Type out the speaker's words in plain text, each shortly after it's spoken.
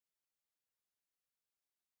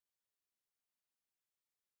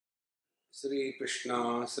Sri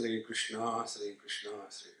Krishna, Sri Krishna, Sri Krishna,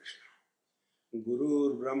 Sri Krishna.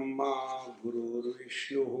 Gurur Brahma, Gurur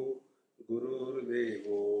Vishnu, Gurur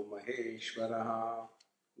Devo Maheshwaraha,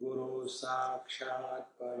 Guru Sakshat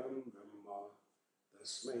Param Brahma,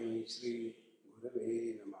 Tasmai Shri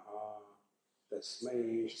Gurave Namaha,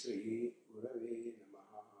 Tasmai Shri Gurave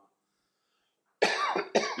Namaha.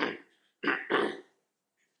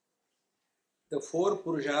 The four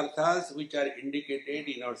Purusharthas which are indicated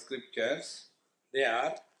in our scriptures, they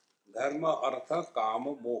are Dharma, Artha,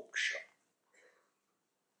 Kama, Moksha.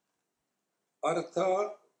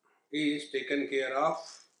 Artha is taken care of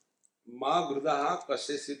Ma Grudaha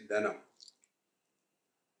Kasya Siddhanam.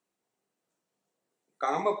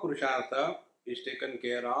 Kama Purushartha is taken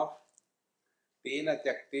care of Tena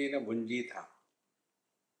Tyaktena Bhunjitha.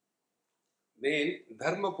 Then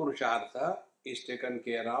Dharma Purushartha is taken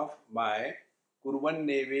care of by Kurvan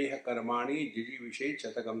Neveha Karmani Jiji Vishay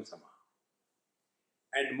Chatakam Sama.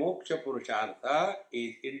 And Moksha Purushartha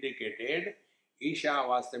is indicated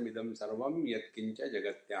Ishavasya Midam Sarvam Yatkincha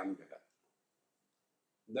Jagatyam Jagat.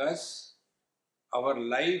 Thus, our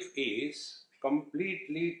life is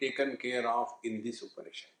completely taken care of in this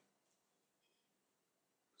Upanishad.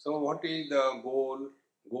 So, what is the goal?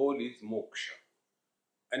 Goal is moksha.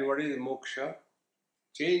 And what is moksha?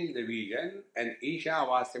 Change the vision and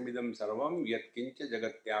Ishavasya sarvam yatkincha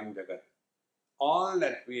jagatyam jagat. All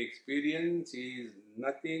that we experience is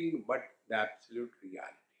nothing but the absolute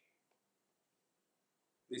reality.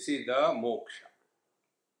 This is the moksha.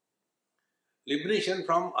 Liberation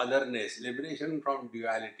from otherness, liberation from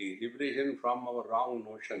duality, liberation from our wrong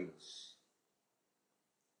notions,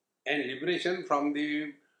 and liberation from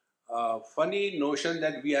the funny notion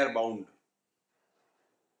that we are bound.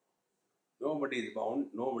 Nobody is bound,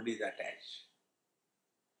 nobody is attached.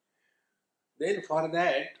 Then for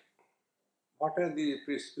that, what are the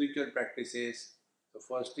spiritual practices? The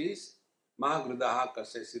first is Ma Grudaha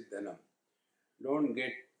Kasya Siddhanam. Don't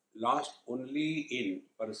get lost only in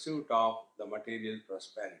pursuit of the material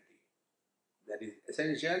prosperity. That is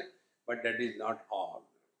essential, but that is not all.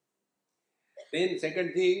 Then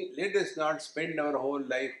second thing, let us not spend our whole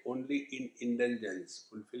life only in indulgence,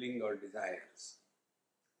 fulfilling our desires.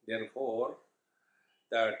 Therefore,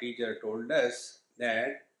 the teacher told us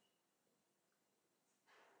that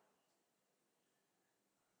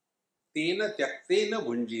Tena Tyaktena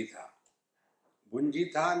Bhunjitha.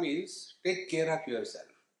 Bhunjitha means take care of yourself.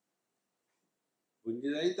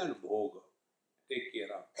 Bhunjitha is not bhoga. Take care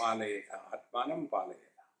of palayatha, atmanam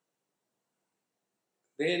palayatha.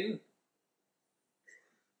 Then,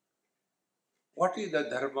 what is the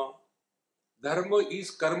dharma? Dharma is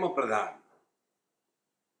karma pradhan.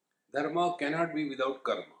 Dharma cannot be without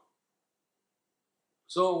karma.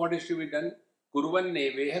 So, what is to be done? Kurvan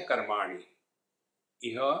neveha karmani.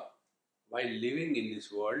 Iha, while living in this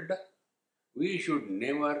world, we should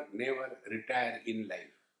never retire in life.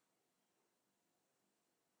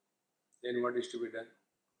 Then what is to be done?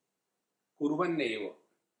 Kurvan eva.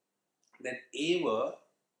 That eva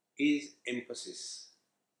is emphasis.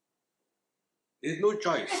 There is no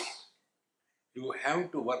choice. You have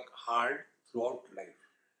to work hard throughout life.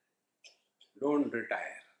 Don't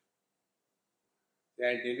retire.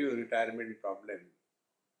 I tell you retirement problem.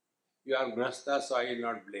 You are grasta, so I will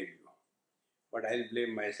not blame you. But I will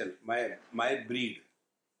blame myself, my breed.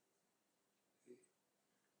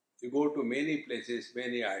 You go to many places,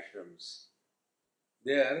 many ashrams.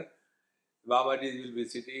 There, Babajis will be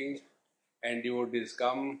sitting and devotees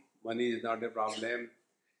come, money is not a problem,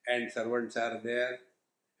 and servants are there,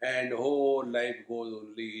 and whole life goes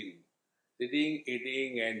only in sitting,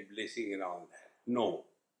 eating, and blessing and all that. No.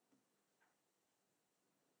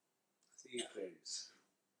 See, friends,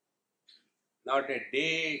 not a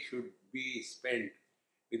day should be spent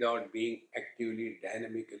without being actively,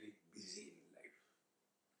 dynamically busy in life.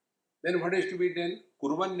 Then what is to be done?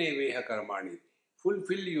 Kurvan neveha karmani.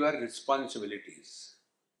 Fulfill your responsibilities.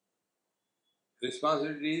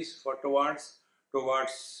 Responsibilities for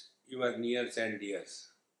towards your nears and dears.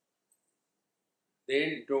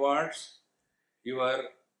 Then towards your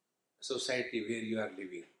society where you are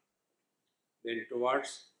living. Then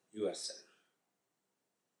towards yourself.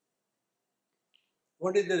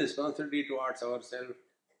 What is the responsibility towards ourselves?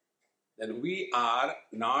 Then we are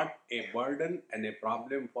not a burden and a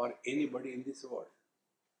problem for anybody in this world.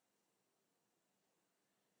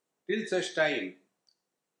 Till such time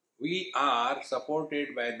we are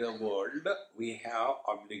supported by the world, we have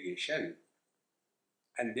obligation.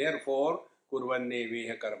 And therefore, kurvanne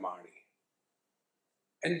veha karmani.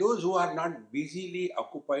 And those who are not busily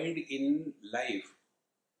occupied in life,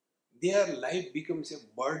 their life becomes a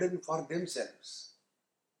burden for themselves.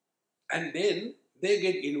 And then they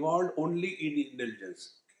get involved only in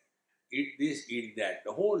indulgence. Eat this, eat that.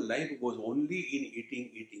 The whole life goes only in eating,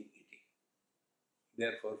 eating, eating.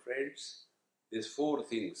 Therefore, friends, these four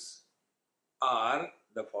things are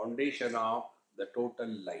the foundation of the total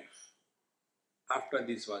life. After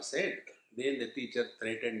this was said, then the teacher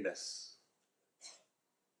threatened us.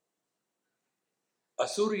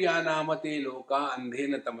 Asurya namate loka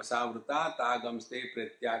andhena tamasavruta tagamste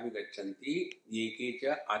pratyavigachanti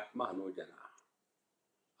yekecha atma hanojana.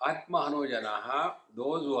 Atma hanojanaha,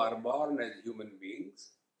 those who are born as human beings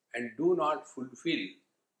and do not fulfill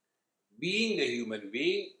being a human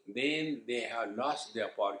being, then they have lost the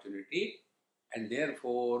opportunity and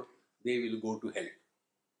therefore they will go to hell.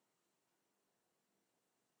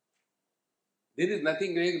 There is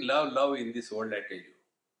nothing like love in this world, I tell you.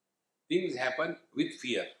 Things happen with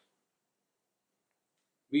fear.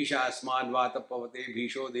 Vishasmad vatapavate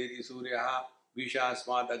bhisho deti suryaha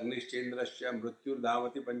Vishasmad agnischendrasya mrityur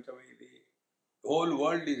dhavati panchaveti. The whole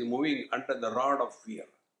world is moving under the rod of fear.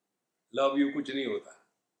 Love you kuch nahi hota.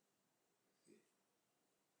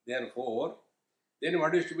 Therefore, then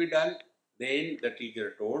what is to be done? Then the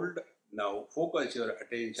teacher told, now focus your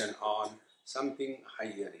attention on something higher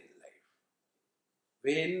in life.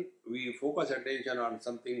 When we focus attention on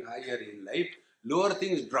something higher in life, lower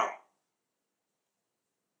things drop.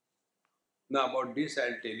 Now about this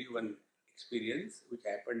I'll tell you one experience which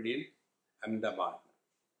happened in Ahmedabad.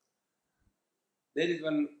 There is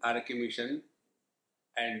one RK mission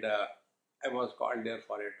and I was called there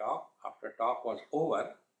for a talk. After talk was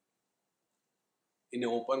over, in an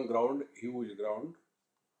open ground, huge ground.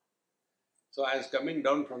 So I was coming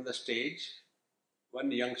down from the stage, one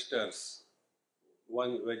youngster,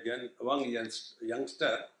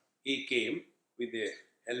 he came with a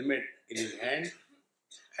helmet in his hand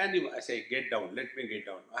and I said, get down, let me get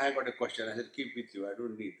down. I have got a question. I said, keep with you, I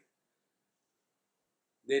don't need.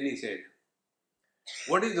 Then he said,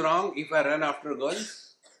 what is wrong if I run after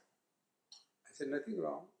girls? I said, nothing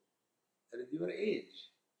wrong. That is your age.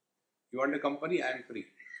 You want a company? I am free.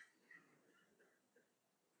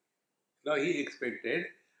 Now he expected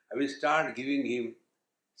I will start giving him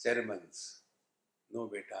sermons. No,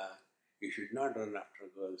 beta, you should not run after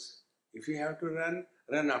girls. If you have to run,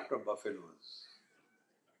 run after buffaloes.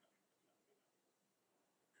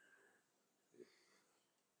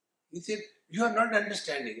 He said, you are not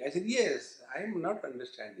understanding. I said, yes, I am not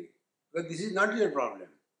understanding. Because this is not your problem.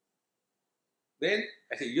 Then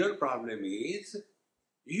I said, your problem is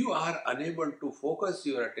you are unable to focus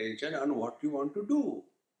your attention on what you want to do.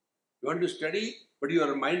 You want to study, but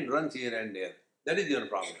your mind runs here and there. That is your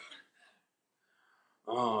problem.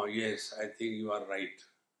 Oh, yes, I think you are right.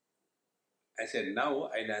 I said, now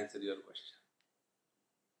I'll answer your question.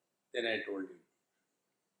 Then I told him,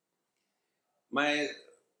 my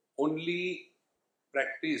only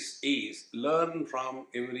practice is learn from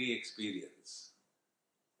every experience.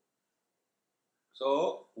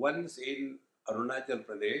 So, once in Arunachal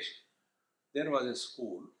Pradesh, there was a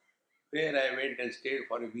school where I went and stayed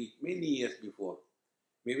for a week, many years before,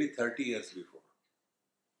 maybe 30 years before.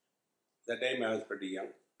 That time I was pretty young.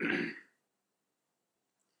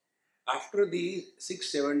 After the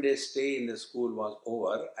 6-7 days stay in the school was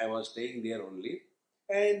over, I was staying there only,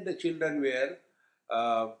 and the children were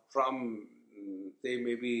from, say,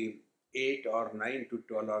 maybe 8 or 9 to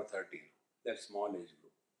 12 or 13, that small age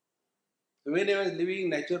group. So when I was living,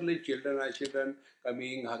 naturally children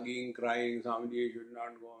coming, hugging, crying, Swamiji, you should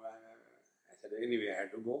not go. I said, anyway, I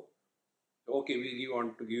had to go. Okay, we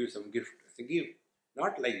want to give you some gift. I said, give.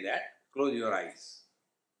 Not like that. Close your eyes.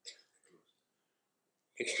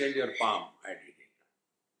 Extend your palm. I did it.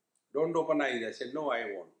 Don't open eyes. I said, no, I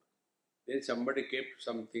won't. Then somebody kept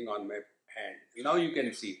something on my hand. Now you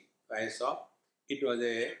can see. I saw it was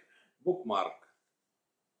a bookmark.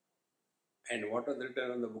 And what was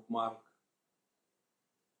written on the bookmark?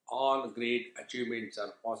 All great achievements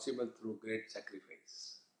are possible through great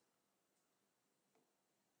sacrifice.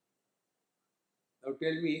 Now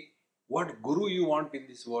tell me, what guru you want in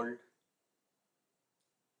this world?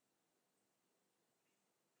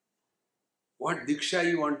 What diksha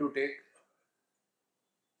you want to take?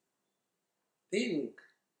 Think.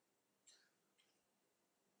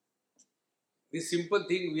 This simple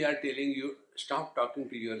thing we are telling you, stop talking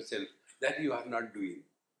to yourself. That you are not doing.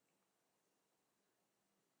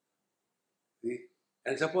 See?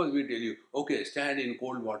 And suppose we tell you, okay, stand in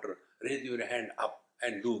cold water, raise your hand up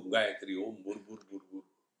and do Gayatri, Om Bur Bur Bur Bur.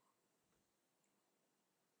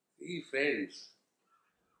 See, friends.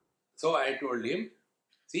 So I told him,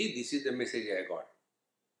 see, this is the message I got.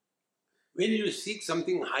 When you seek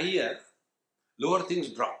something higher, lower things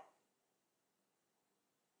drop.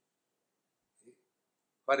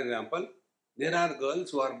 For example, there are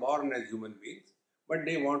girls who are born as human beings, but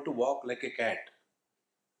they want to walk like a cat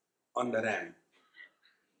on the ramp,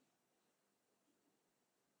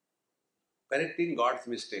 correcting God's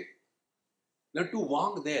mistake. Now to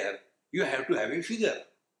walk there, you have to have a figure.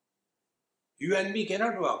 You and me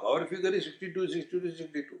cannot walk. Our figure is 62, 62,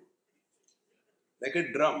 62. Like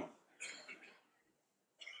a drum.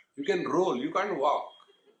 You can roll, you can't walk.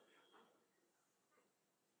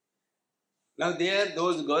 Now there,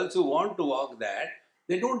 those girls who want to walk that,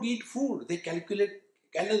 they don't eat food, they calculate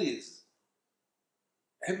calories.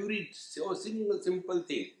 Every single simple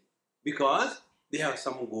thing. Because they have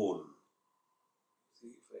some goal.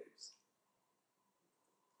 See, friends.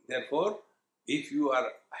 Therefore, if you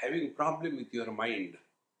are having problem with your mind,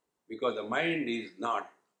 because the mind is not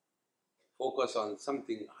focused on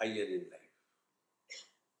something higher in life,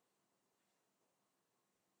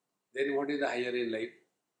 then what is the higher in life?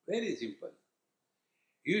 Very simple.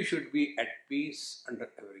 You should be at peace under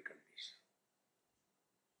every condition.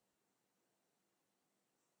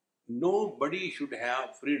 Nobody should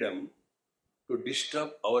have freedom to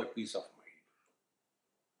disturb our peace of mind.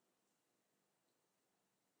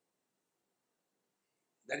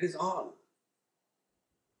 That is all.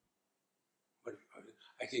 But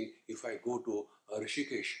I think if I go to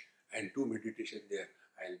Rishikesh and do meditation there,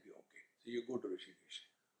 I'll be okay. So you go to Rishikesh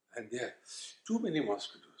and there, too many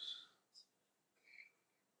mosquitoes.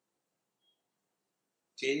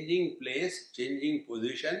 Changing place, changing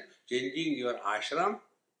position, changing your ashram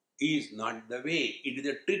is not the way. It is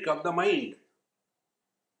a trick of the mind.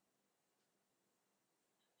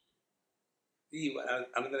 See,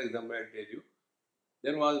 another example I'll tell you.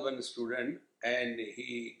 There was one student and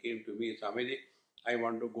he came to me, Swamiji, I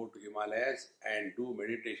want to go to Himalayas and do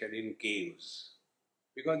meditation in caves.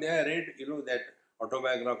 Because they have read, that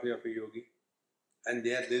autobiography of a yogi. And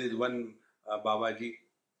there is one Babaji,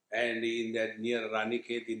 and in that near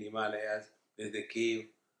Ranikhet in Himalayas, there is a cave,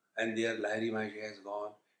 and there Lahiri Maharaj has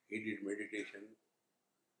gone. He did meditation.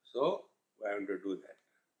 So, I want to do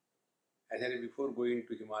that. I said, before going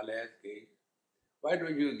to Himalayas cave, why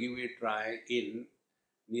don't you give it a try in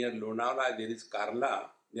near Lonavala, there is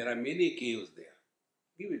Karla, there are many caves there.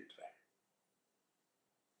 Give it a try.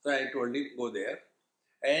 So I told him, go there.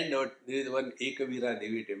 And there is one Ekavira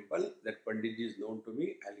Devi temple, that Pandit is known to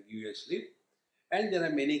me, I'll give you a slip. And there are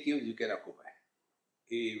many caves you can occupy.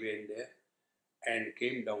 He went there and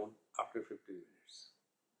came down after 15 minutes.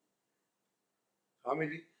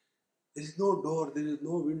 Swamiji, there is no door, there is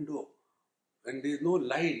no window, and there is no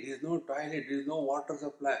light, there is no toilet, there is no water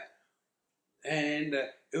supply. And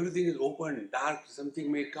everything is open, dark,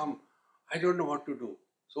 something may come. I don't know what to do.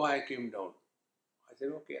 So I came down. I said,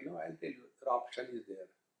 okay, now I'll tell you, the option is there.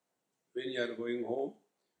 When you are going home,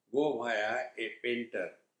 go via a painter,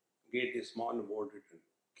 get a small board written,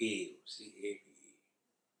 cave, C-A-V-E,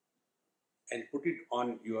 and put it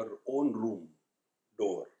on your own room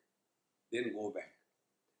door. Then go back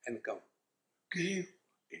and come. Cave,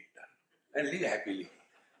 enter, and live happily.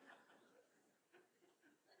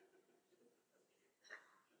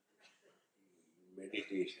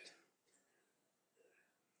 Meditation.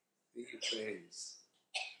 See, friends,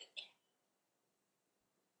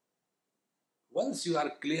 once you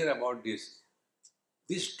are clear about this,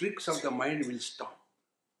 these tricks of the mind will stop.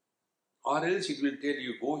 Or else it will tell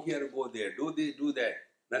you, go here, go there, do this, do that.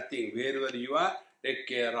 Nothing. Wherever you are, take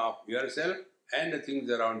care of yourself and the things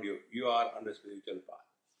around you. You are on the spiritual path.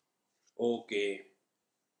 Okay.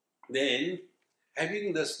 Then,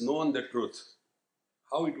 having thus known the truth,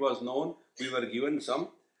 how it was known, we were given some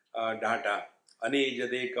data.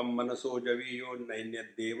 Anejadekam manaso javiyo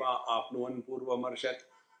nainyad deva apnuan purvamarshat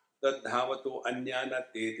tadhavato anyana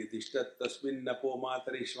teti tishtat tasmin napo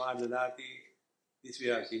matarishva dadati. This we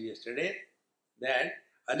have seen yesterday. That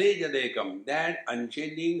anejadekam, that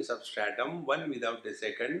unchanging substratum, one without a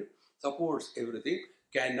second, supports everything,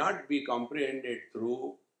 cannot be comprehended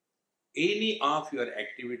through any of your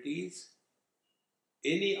activities,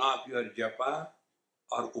 any of your japa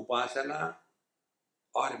or upasana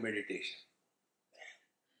or meditation.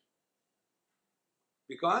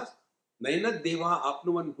 Because nainad deva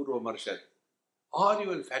apnuvan purvamarshat, all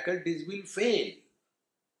your faculties will fail.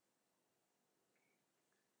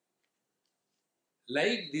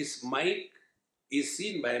 Like this mic is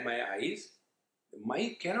seen by my eyes, the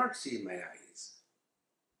mic cannot see my eyes.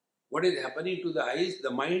 What is happening to the eyes,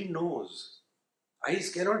 the mind knows.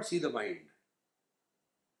 Eyes cannot see the mind.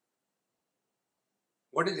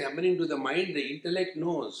 What is happening to the mind, the intellect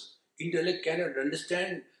knows. Intellect cannot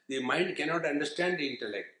understand, the mind cannot understand the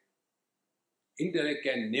intellect. Intellect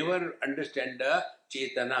can never understand the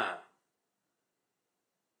chetana.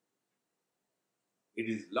 It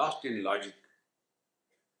is lost in logic.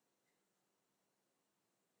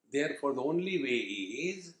 Therefore, the only way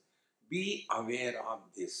is be aware of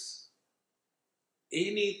this.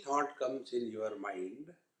 Any thought comes in your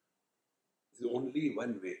mind, is only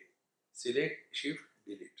one way. Select, shift,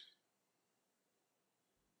 delete.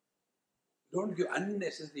 Don't give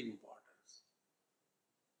unnecessary importance.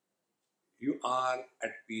 You are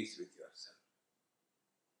at peace with yourself.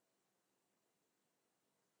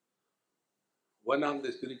 One of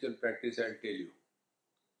the spiritual practice I'll tell you.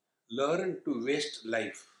 Learn to waste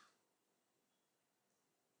life.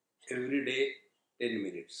 Every day, 10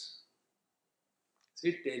 minutes.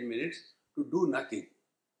 Sit 10 minutes to do nothing.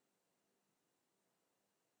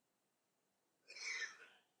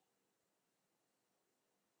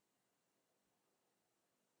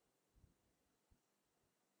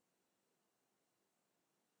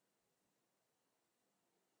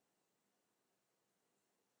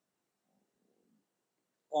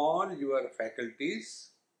 All your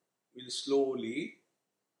faculties will slowly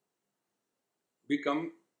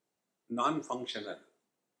become non-functional,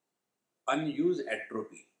 unused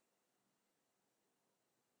atrophy.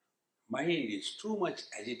 Mind is too much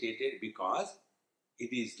agitated because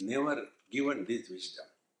it is never given this wisdom.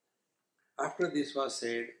 After this was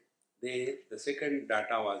said, the second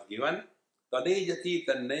data was given. Tadejati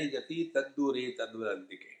tannejati taddure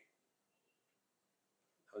tadvadantike.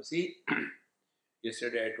 Now see,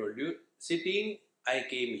 yesterday I told you, sitting, I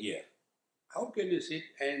came here. How can you sit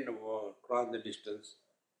and cross the distance?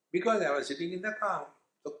 Because I was sitting in the car.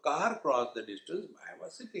 So car crossed the distance, I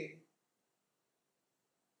was sitting.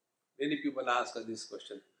 Many people ask us this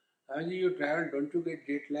question. Swamiji, you travel, don't you get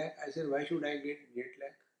jet lag? I said, why should I get jet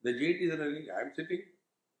lag? The jet is running, I am sitting.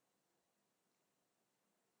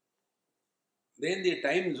 Then the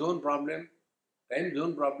time zone problem,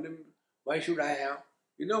 why should I have?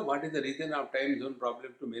 You know what is the reason of time zone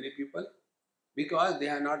problem to many people? Because they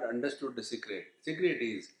have not understood the secret. Secret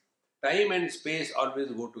is, time and space always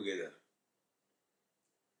go together.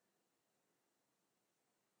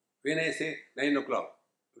 When I say 9 o'clock,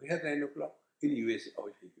 where 9 o'clock? In USA. Oh,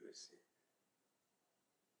 in USA.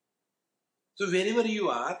 So wherever you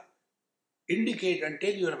are, indicate and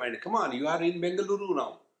tell your mind, come on, you are in Bengaluru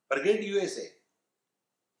now. Forget USA.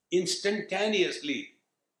 Instantaneously,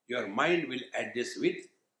 your mind will adjust with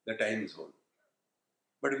the time zone.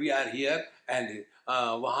 But we are here and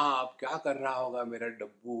वहाँ आप क्या कर रहा होगा मेरा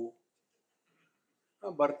डब्बू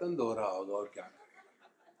बर्तन धो रहा होगा और क्या करेगा.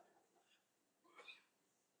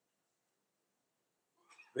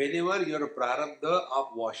 Whenever your prarabdha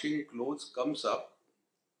of washing clothes comes up,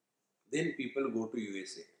 then people go to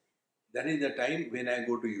USA. That is the time when I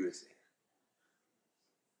go to USA.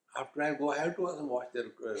 After I go, I have to also wash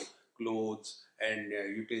their clothes and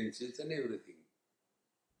utensils and everything.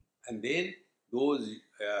 And then those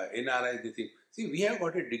NRIs, they think, see, we have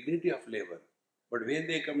got a dignity of labor. But when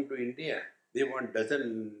they come to India, they want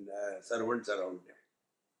dozen servants around them.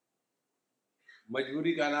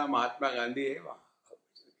 मजबूरी का नाम महात्मा गांधी है वहाँ.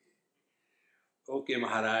 Okay,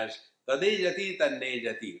 Maharaj. Tade jati tanne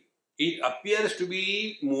jati. It appears to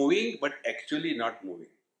be moving, but actually not moving.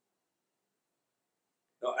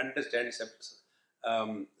 Now understand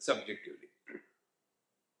subjectively.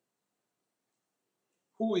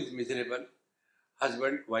 Who is miserable?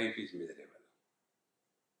 Husband, wife is miserable.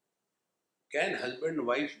 Can husband,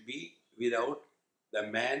 wife be without the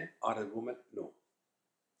man or the woman? No.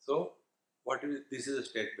 So, this is a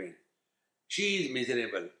statement. She is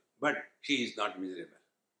miserable, but she is not miserable.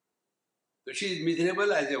 So she is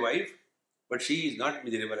miserable as a wife, but she is not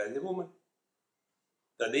miserable as a woman.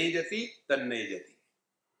 Tadejati, tannejati.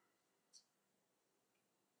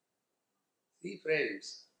 See,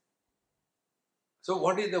 friends. So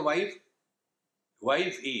what is the wife?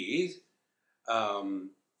 Wife is a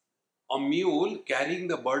mule carrying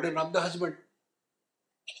the burden of the husband.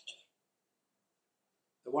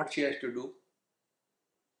 So what she has to do?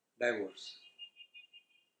 Divorce.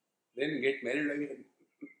 Then get married again.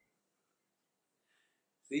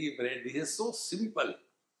 See, friend, this is so simple.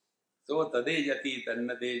 So tadejati,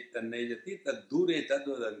 tannejati, taddure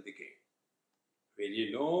tadvadantike. When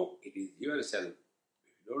you know, it is yourself.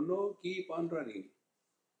 If you don't know, keep on running.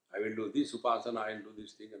 I will do this upasana, I will do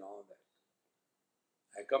this thing and all that.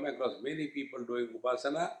 I come across many people doing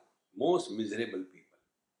upasana, most miserable people.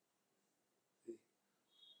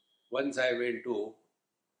 Once I went to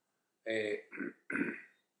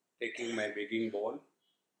taking my begging bowl,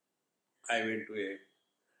 I went to a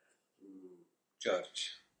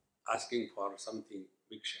church asking for something,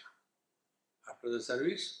 bhiksha. After the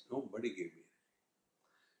service, nobody gave me.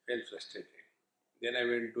 Felt frustrated. Then I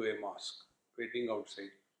went to a mosque, waiting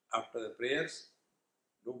outside. After the prayers,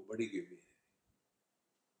 Nobody gave me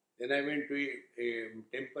anything. Then I went to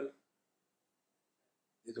a temple.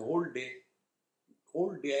 The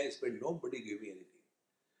whole day I spent, nobody gave me anything.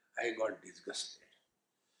 I got disgusted.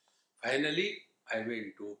 Finally, I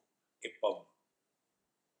went to a pub,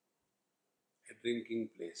 a drinking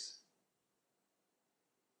place.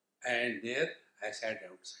 And there I sat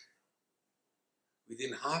outside.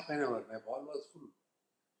 Within half an hour, my ball was full.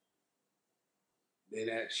 Then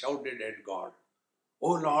I shouted at God,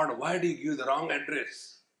 "Oh Lord, why did you give the wrong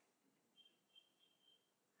address?"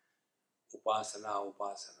 Upasana,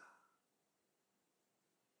 upasana.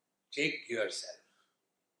 Check yourself.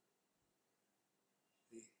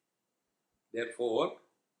 Therefore,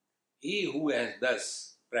 he who has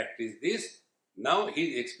thus practiced this, now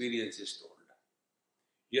his experience is told.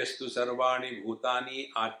 Yastu sarvani bhutani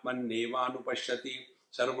atman nevanupashyati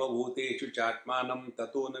sarva bhuteshu chatmanam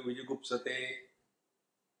tato na vijugupsate.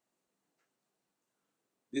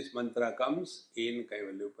 This mantra comes in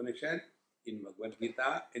Kaivalya Upanishad, in Bhagavad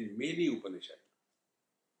Gita, in many Upanishads.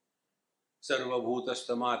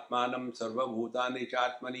 Sarvabhutastamātmānam sarvabhutani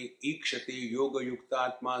chatmani ikshati yoga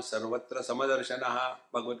yuktatma sarvatra samadarshanaha.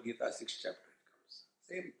 Bhagavad Gita 6th chapter it comes.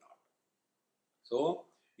 Same thought. So,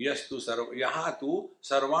 yaha tu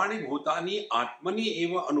sarvani bhutani atmani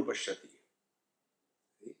eva anupashyati.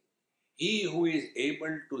 He who is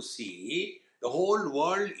able to see the whole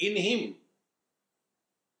world in him.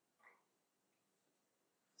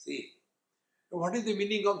 See, what is the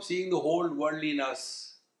meaning of seeing the whole world in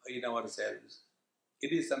us, in ourselves?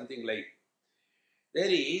 It is something like, there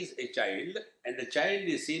is a child and the child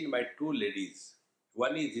is seen by two ladies.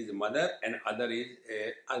 One is his mother and other is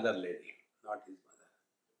other lady, not his mother.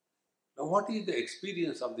 Now what is the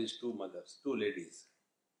experience of these two mothers, two ladies?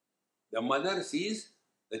 The mother sees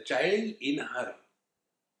the child in her.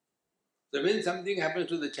 So when something happens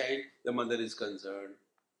to the child, the mother is concerned.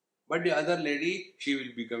 But the other lady, she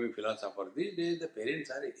will become a philosopher. These days the parents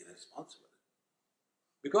are irresponsible.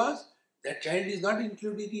 Because that child is not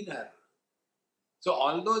included in her. So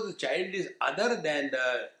although the child is other than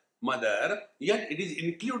the mother, yet it is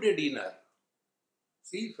included in her.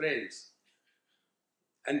 See, friends.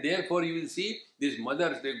 And therefore you will see these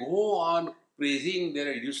mothers, they go on praising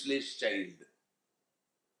their useless child.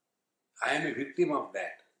 I am a victim of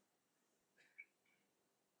that.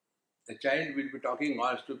 The child will be talking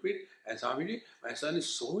all stupid, and Swamiji, my son is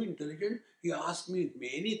so intelligent, he asked me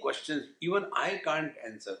many questions, even I can't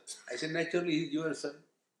answer. I said, naturally, he is your son.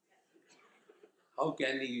 How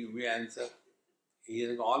can he answer? He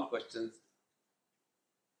has all questions.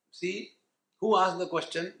 See, who asked the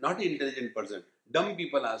question? Not an intelligent person. Dumb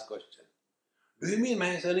people ask question. Do you mean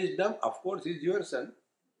my son is dumb? Of course, he is your son.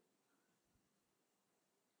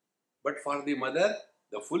 But for the mother,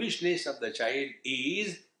 the foolishness of the child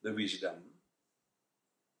is the wisdom.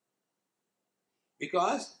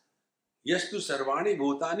 Because yastu sarvani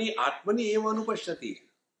bhutani atmani eva anupashyati.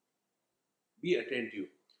 Be attentive.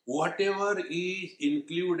 Whatever is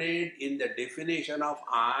included in the definition of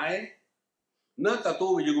I, na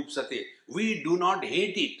tato vijugupsate. We do not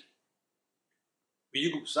hate it.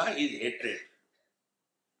 Vijugupsa is hatred.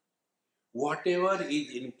 Whatever is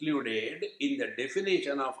included in the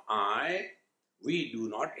definition of I, we do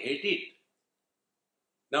not hate it.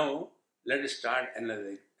 Now, let us start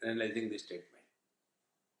analyzing this statement.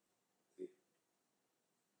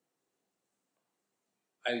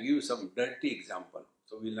 I'll give you some dirty example,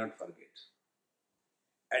 so we will not forget.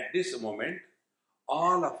 At this moment,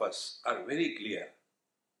 all of us are very clear,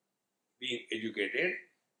 being educated,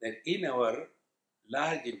 that in our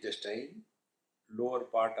large intestine, lower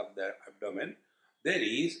part of the abdomen, there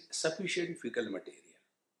is sufficient fecal material.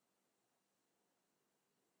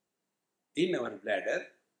 In our bladder,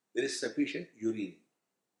 there is sufficient urine.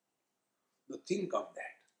 Now think of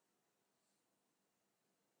that.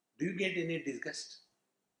 Do you get any disgust?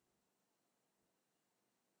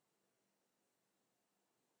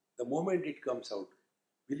 The moment it comes out,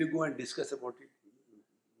 will you go and discuss about it?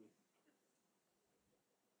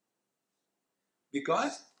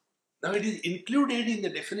 Because now it is included in the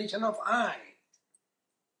definition of I.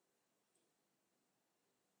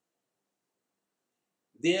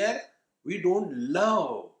 There we don't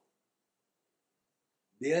love.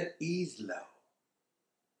 There is love.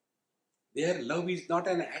 There love is not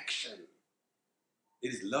an action.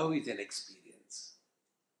 Love is an experience.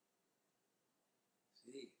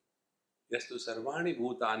 See, yastu sarvani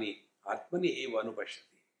bhutani atmani eva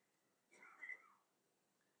anupashyati.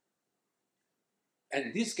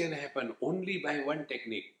 And this can happen only by one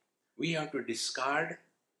technique. We have to discard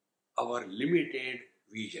our limited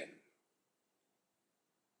vision.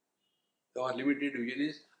 Our limited vision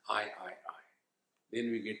is I.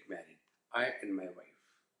 Then we get married, I and my wife.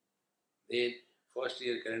 Then first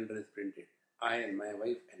year calendar is printed, I and my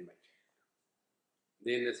wife and my child.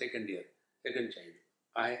 Then the second year, second child,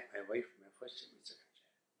 I, my wife, my first child, my second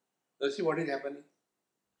child. So see what is happening?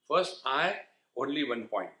 First I, only one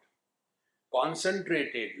point.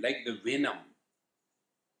 Concentrated like the venom.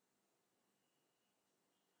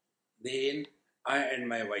 Then I and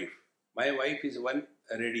my wife. My wife is one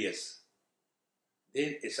radius.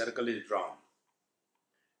 Then a circle is drawn.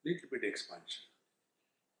 Little bit expansion.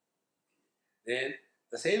 Then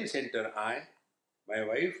the same center I, my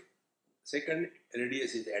wife, second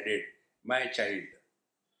radius is added, my child.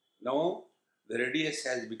 Now the radius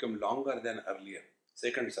has become longer than earlier,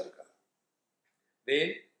 second circle.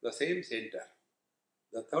 Then the same center,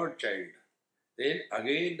 the third child. Then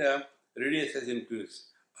again the radius has increased,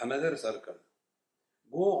 another circle.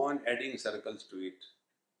 Go on adding circles to it.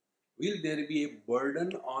 Will there be a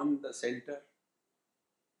burden on the center?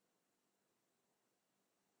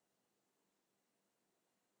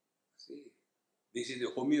 See, this is the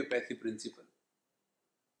homeopathy principle.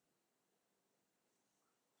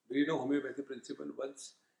 Do you know homeopathy principle?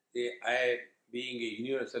 Once I, being a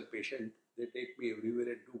universal patient, they take me everywhere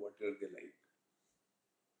and do whatever they like.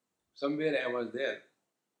 Somewhere I was there,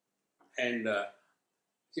 and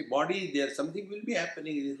see, body is there, something will be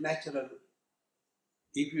happening, it is natural.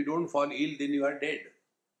 If you don't fall ill, then you are dead.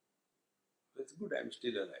 That's good, I am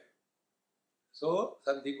still alive. So,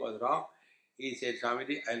 something was wrong. He said,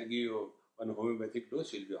 Swamiji, I'll give you one homeopathic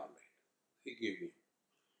dose, you'll be all right. He gave me.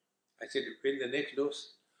 I said, when the next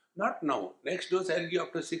dose? Not now. Next dose I'll give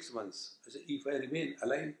after 6 months. I said, if I remain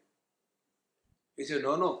alive? He said,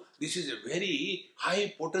 no, this is a very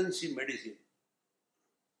high potency medicine.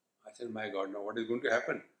 I said, my God, now what is going to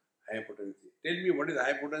happen? High potency. Tell me what is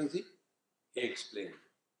high potency? He explained.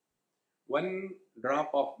 1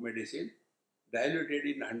 drop of medicine diluted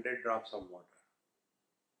in 100 drops of water.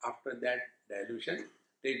 After that dilution,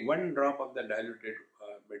 take 1 drop of the diluted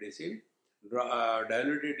medicine,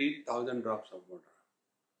 diluted in 1000 drops of water.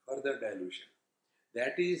 Further dilution.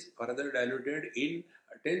 That is further diluted in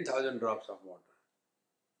 10,000 drops of water.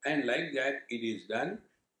 And like that it is done,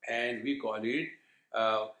 and we call it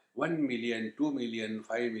 1 million, 2 million,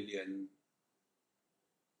 5 million.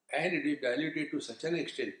 And it is diluted to such an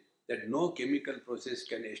extent that no chemical process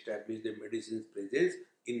can establish the medicine's presence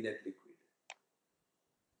in that liquid.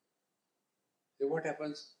 So what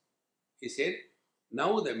happens? He said,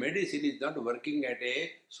 now the medicine is not working at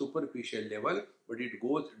a superficial level, but it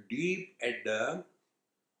goes deep at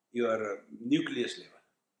your nucleus level.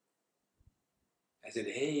 I said,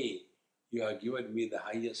 hey, you have given me the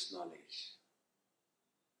highest knowledge.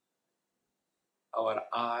 Our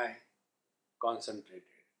eye concentrated,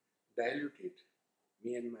 diluted,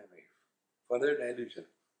 me and my wife. Further dilution,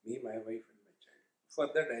 me, my wife and my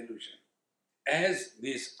child. Further dilution. As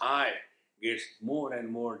this eye gets more and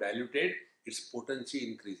more diluted, its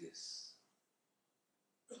potency increases.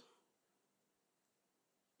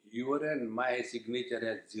 Your and my signature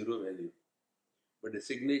has 0 value, but the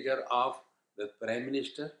signature of the Prime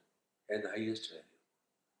Minister has the highest value.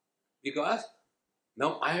 Because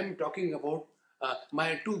now I am talking about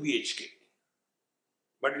my 2 BHK.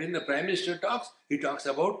 But when the Prime Minister talks, he talks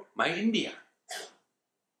about my India.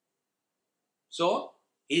 So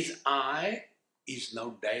his eye is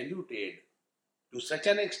now diluted to such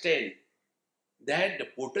an extent that the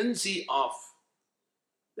potency of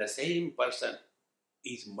the same person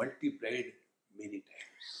is multiplied many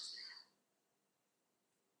times.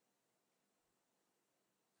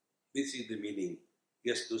 This is the meaning.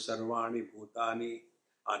 Yastu sarvani bhutani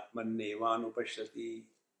atmannevanupashyati.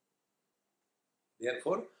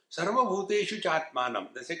 Therefore, sarva bhuteshu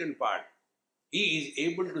chatmanam, the second part, he is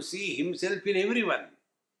able to see himself in everyone.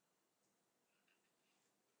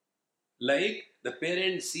 Like the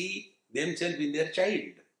parents see themselves in their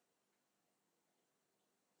child.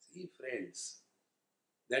 See, friends,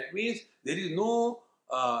 that means there is no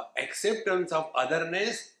acceptance of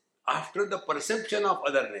otherness after the perception of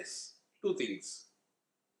otherness. 2 things.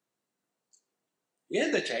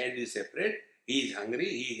 Yes, the child is separate, he is hungry,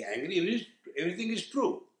 he is angry, everything is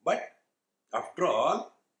true. But after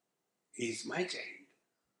all, he is my child.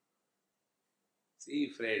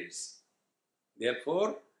 See, friends,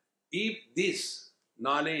 therefore, if this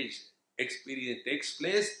knowledge experience takes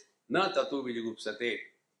place, na tatu vijigupsate,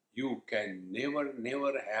 you can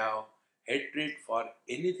never have hatred for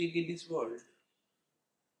anything in this world.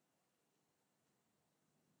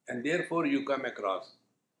 And therefore you come across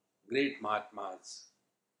great Mahatmas.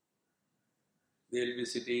 They will be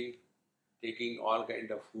sitting, taking all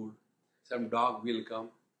kind of food. Some dog will come,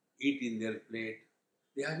 eat in their plate.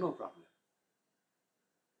 They have no problem.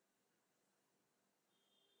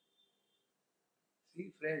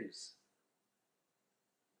 friends.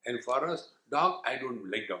 And for us, dog, I don't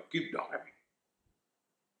like dog. Keep dog.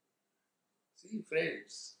 See,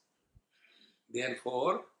 friends.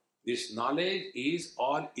 Therefore, this knowledge is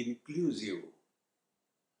all inclusive,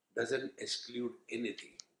 doesn't exclude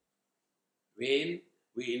anything. When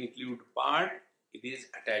we include part, it is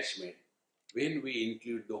attachment. When we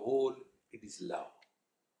include the whole, it is love.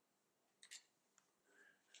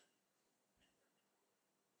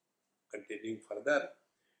 Continuing further,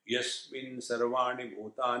 Yasmin sarvani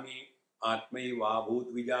bhutani atmaiva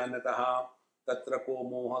bhut vijanataha tatra ko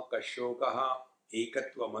moha kashokaha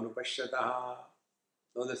ekatva manupashyataha.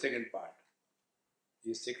 Now the second part.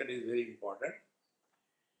 This second is very important.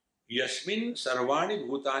 Yasmin sarvani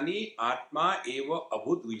bhutani atma eva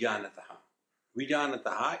abhut vijanataha.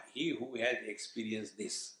 Vijanataha, he who has experienced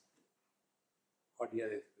this. What he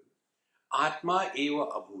has experienced? Atma eva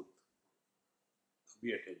abhut.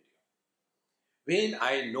 Be attentive. When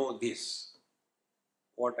I know this,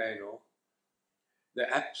 what I know, the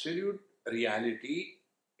absolute reality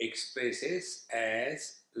expresses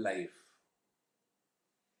as life.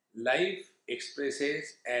 Life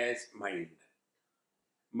expresses as mind.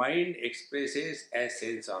 Mind expresses as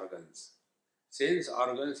sense organs. Sense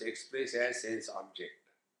organs express as sense object.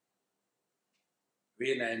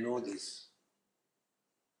 When I know this,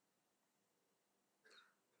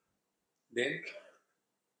 then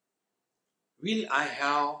will I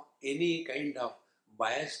have any kind of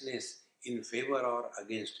biasness in favor or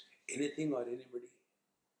against anything or anybody?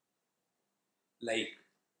 Like,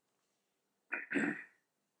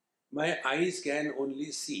 my eyes can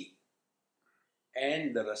only see,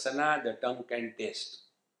 and the rasana, the tongue can taste.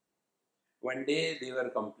 One day they were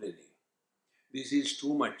complaining, this is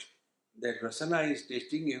too much. That rasana is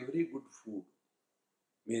tasting every good food.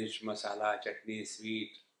 Mirch, masala, chutney,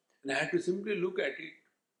 sweet. And I had to simply look at it.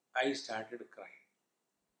 I started crying.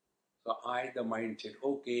 So the mind said,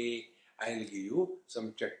 okay, I'll give you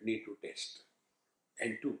some chutney to taste.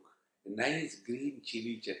 And took a nice green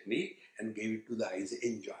chili chutney and gave it to the eyes.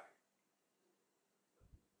 Enjoy.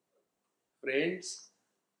 Friends,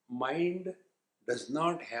 mind does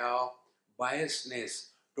not have biasness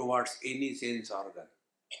towards any sense organ.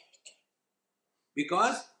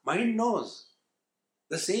 Because mind knows.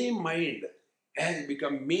 The same mind has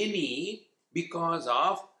become many because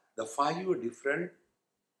of the 5 different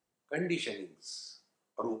conditionings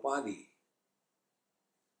or upadhi.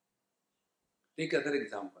 Take other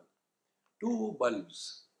example. 2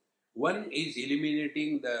 bulbs. One is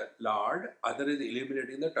illuminating the Lord, other is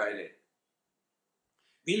illuminating the toilet.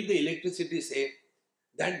 Will the electricity say,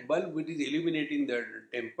 that bulb which is illuminating the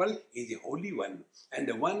temple is a holy one, and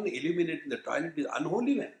the one illuminating the toilet is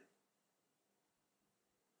unholy one?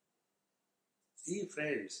 See,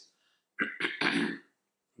 friends,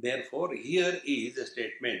 therefore here is a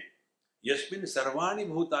statement, Yasmin sarvani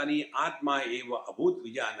bhutani atma eva abhut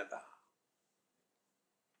vijanata.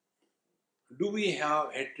 Do we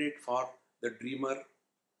have hatred for the dreamer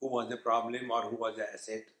who was a problem or who was an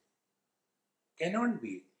asset? Cannot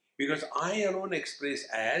be. Because I alone express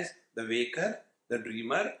as the waker, the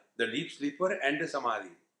dreamer, the deep sleeper and the samadhi.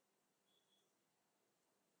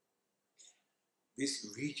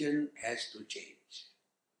 This vision has to change.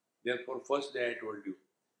 Therefore, first day I told you,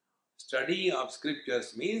 study of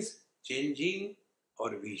scriptures means changing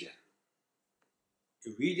our vision.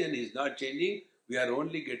 If vision is not changing, we are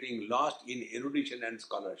only getting lost in erudition and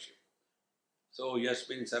scholarship. So,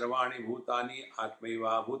 yasmin sarvani bhutani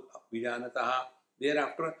atmaiva bhut vijanataha.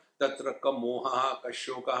 Thereafter, tatra ka moha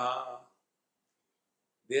kashokaha.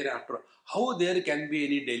 Thereafter, how there can be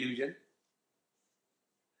any delusion?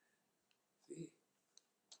 See,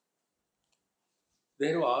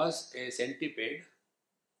 there was a centipede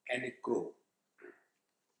and a crow.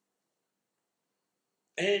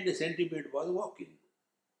 And the centipede was walking.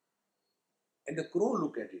 And the crow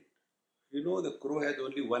looked at it. You know, the crow has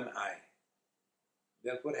only one eye.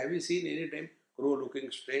 Therefore, have you seen any time crow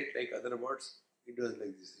looking straight like other birds? It does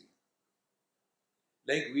like this thing.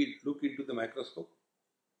 Like we look into the microscope.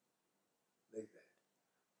 Like that.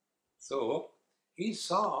 So, he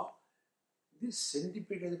saw this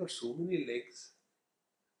centipede has got so many legs.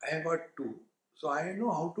 I have got 2. So, I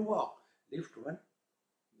know how to walk. Lift one,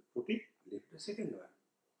 put it, lift the second one.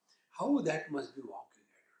 How that must be walking,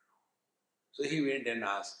 I don't know. So, he went and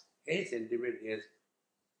asked, hey centipede, yes.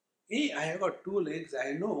 Hey, I have got 2 legs.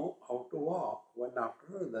 I know how to walk one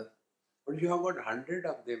after another. But you have got 100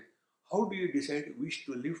 of them. How do you decide which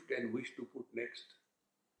to lift and which to put next?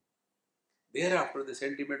 Thereafter, the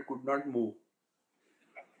centipede could not move.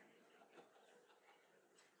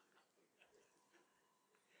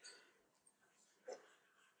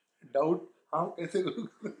 Doubt How कैसे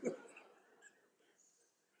look?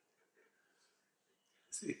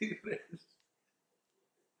 See, friends,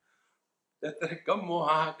 तत्र कम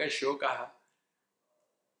मोहा का शोका.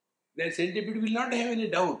 That centipede will not have any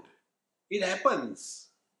doubt. It happens.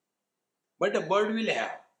 But a bird will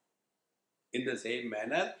have. In the same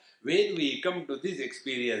manner, when we come to this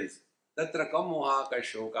experience, tatra kam moha ka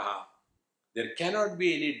shokaha, there cannot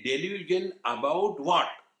be any delusion about what?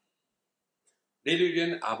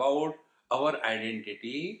 Delusion about our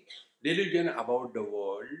identity, delusion about the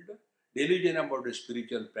world, delusion about the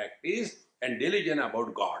spiritual practice, and delusion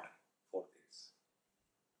about God. Four things.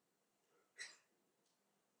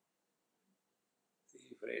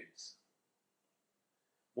 See, friends,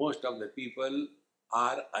 most of the people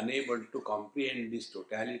are unable to comprehend this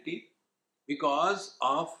totality because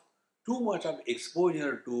of too much of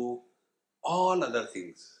exposure to all other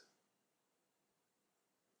things.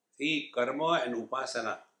 See, karma and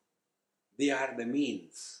upasana, they are the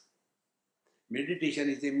means. Meditation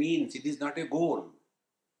is a means, it is not a goal.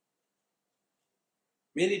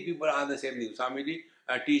 Many people are the same thing. Swamiji,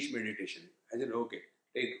 teach meditation. I said, okay,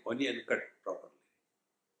 take onion cut properly.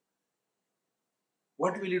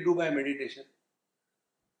 What will you do by meditation?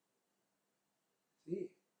 See,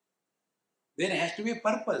 there has to be a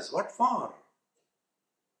purpose. What for?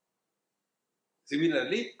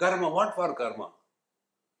 Similarly, karma, what for karma?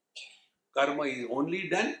 Karma is only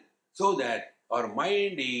done so that our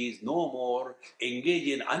mind is no more engaged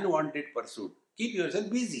in unwanted pursuit. Keep yourself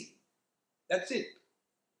busy. That's it.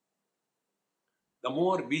 The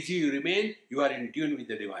more busy you remain, you are in tune with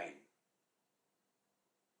the divine.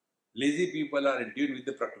 Lazy people are in tune with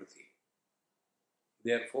the Prakriti.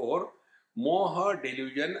 Therefore, moha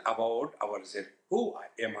delusion about ourselves. Who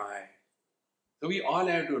am I? So we all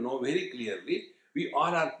have to know very clearly, we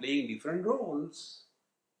all are playing different roles.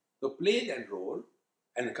 So play that role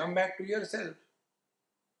and come back to yourself.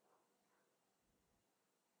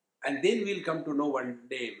 And then we'll come to know one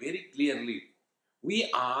day very clearly,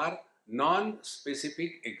 we are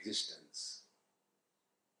non-specific existence.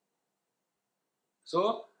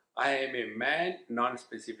 So, I am a man,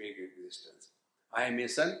 non-specific existence. I am a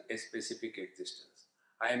son, a specific existence.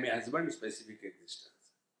 I am a husband, specific existence.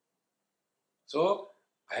 So,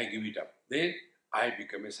 I give it up. Then, I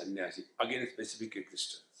become a sannyasi, again a specific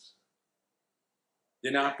existence.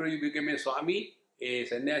 Then after you become a swami, a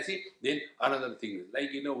sannyasi, then another thing. Like,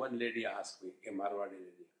 one lady asked me, a Marwadi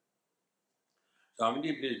lady,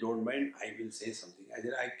 Swamiji, please don't mind, I will say something. I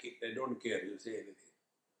said, I don't care, you say anything.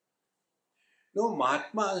 No,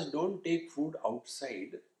 Mahatmas don't take food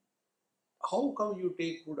outside. How come you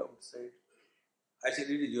take food outside? I said,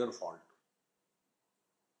 it is your fault.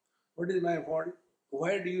 What is my fault?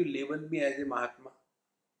 Why do you label me as a Mahatma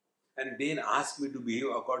and then ask me to behave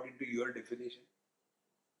according to your definition?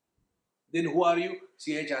 Then who are you?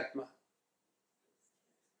 C.H. Atma.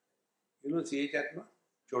 You know C.H. Atma?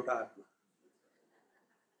 Chota Atma.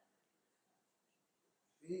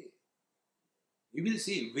 You will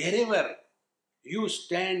see wherever you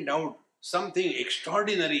stand out something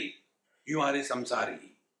extraordinary, you are a samsari.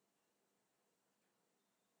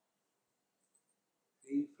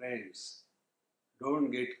 See, friends,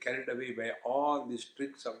 don't get carried away by all these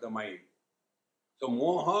tricks of the mind. So,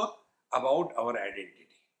 moha about our identity.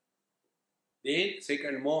 Then,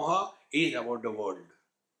 second, moha is about the world.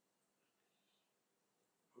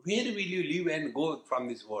 Where will you live and go from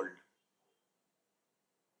this world?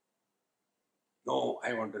 No,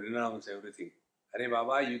 I want to renounce everything. Arey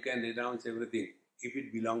Baba, you can renounce everything if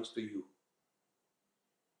it belongs to you.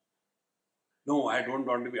 No, I don't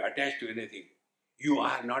want to be attached to anything. You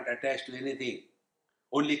are not attached to anything.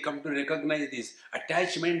 Only come to recognize this.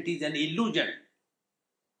 Attachment is an illusion.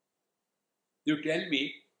 You tell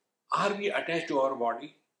me, are we attached to our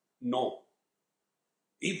body? No.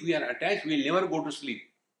 If we are attached, we will never go to sleep.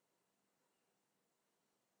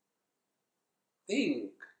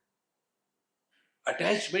 Think.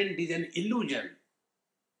 Attachment is an illusion.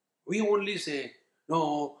 We only say,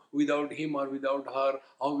 no, without him or without her,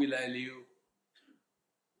 how will I live?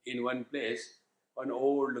 In one place, one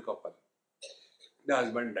old couple. The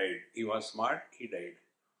husband died. He was smart, he died.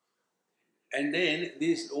 And then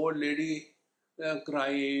this old lady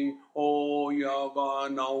crying, oh,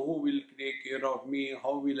 Yaga, now who will take care of me?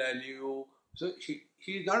 How will I live? So she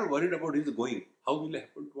is not worried about his going. How will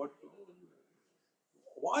happen? What?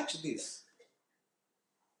 Watch this.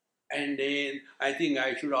 And then I think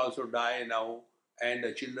I should also die now. And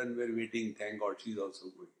the children were waiting. Thank God, she's also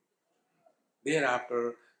going.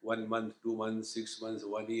 Thereafter, 1 month, 2 months, 6 months,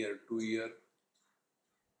 1 year, 2 years.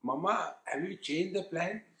 Mama, have you changed the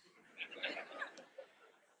plan?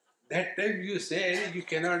 That time you said you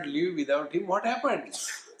cannot live without him. What happened?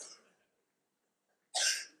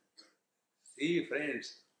 See,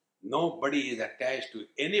 friends, nobody is attached to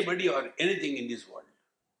anybody or anything in this world.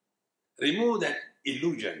 Remove that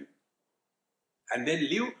illusion and then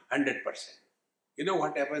live 100%. You know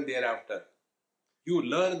what happens thereafter? You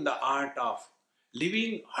learn the art of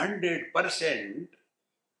living 100%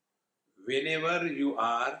 whenever you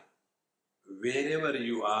are, wherever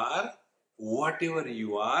you are, whatever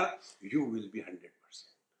you are, you will be 100%.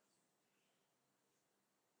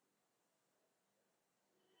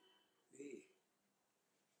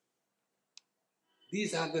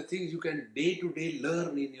 These are the things you can day to day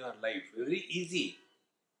learn in your life. Very easy.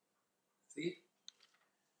 See,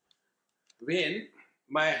 when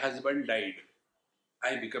my husband died,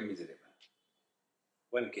 I become miserable.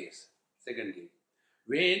 One case. Secondly,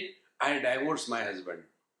 when I divorced my husband,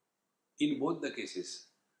 in both the cases,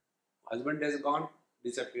 husband has gone,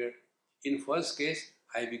 disappeared. In first case,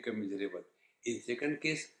 I become miserable. In second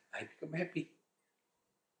case, I become happy.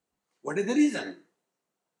 What is the reason?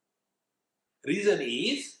 Reason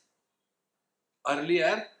is,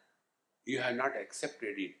 earlier you have not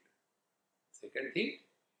accepted it. Second thing,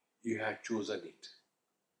 you have chosen it.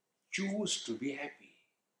 Choose to be happy.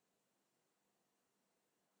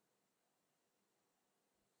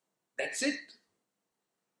 That's it.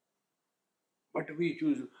 But we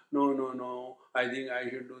choose, no, I think I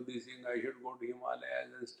should do this thing, I should go to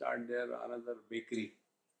Himalayas and start there another bakery.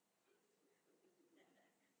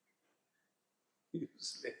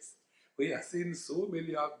 Useless. We have seen so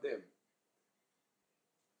many of them.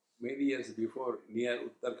 Many years before, near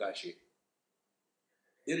Uttarkashi,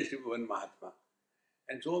 there used to be one Mahatma.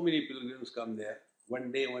 And so many pilgrims come there.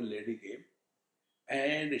 One day one lady came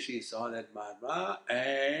and she saw that Mahatma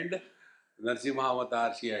and Narsimha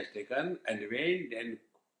avatar she has taken and went and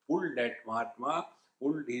pulled that Mahatma,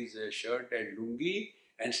 pulled his shirt and lungi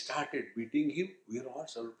and started beating him. We were all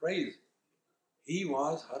surprised. He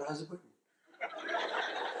was her husband.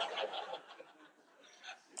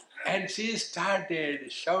 And she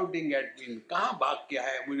started shouting at me, "कहाँ भाग के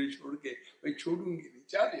आया मुझे छोड़ के? मैं छोड़ूंगी नहीं,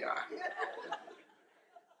 चल यहाँ."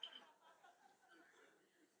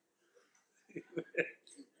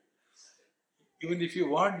 Even if you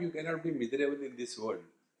want, you cannot be miserable in this world.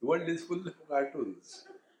 The world is full of cartoons.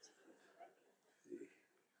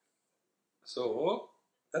 So,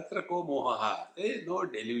 tatra ko mohaha. There is no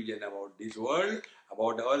delusion about this world,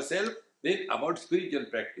 about ourselves, then about spiritual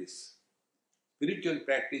practice. Spiritual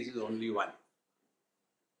practice is only one.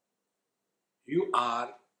 You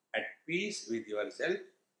are at peace with yourself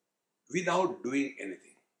without doing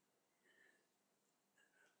anything.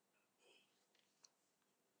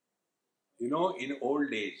 You know, in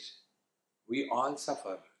old age, we all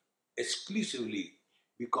suffer exclusively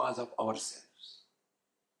because of ourselves,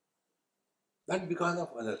 not because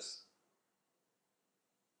of others.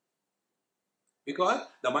 Because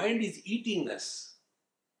the mind is eating us.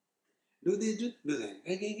 Do this, do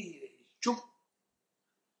that. Chup.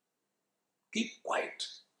 Keep quiet.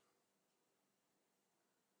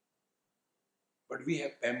 But we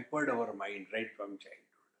have pampered our mind right from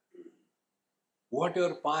childhood.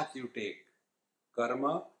 Whatever path you take,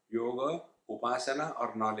 karma, yoga, upasana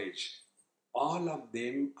or knowledge, all of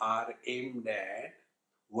them are aimed at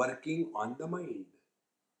working on the mind.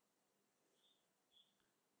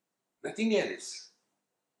 Nothing else.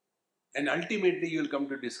 And ultimately you will come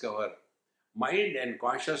to discover mind and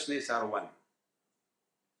consciousness are one.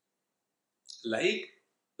 Like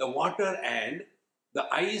the water and the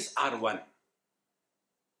ice are one.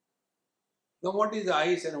 Now what is the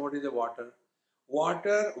ice and what is the water?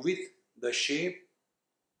 Water with the shape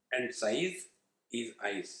and size is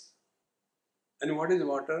ice. And what is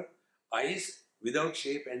water? Ice without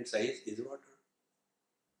shape and size is water.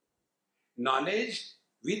 Knowledge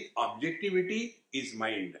with objectivity is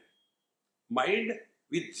mind. Mind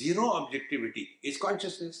with zero objectivity is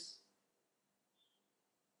consciousness.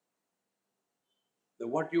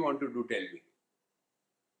 Then what you want to do, tell me.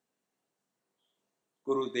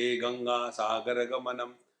 Kurute Ganga Sagar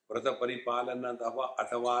Gamanam Vrata Paripalana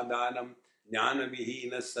Atava Danam Jnana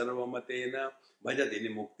Vihina Sarvamatena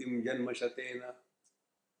Bhajadini Muktim Janmashatena.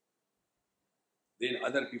 Then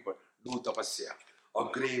other people do tapasya.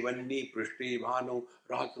 Agre Vanni Prishte Bhano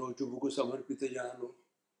Ratro Chubuku Samarpita Jano.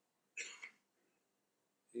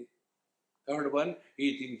 Third one,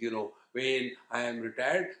 he thinks, when I am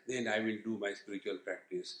retired, then I will do my spiritual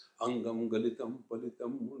practice. Angam Galitam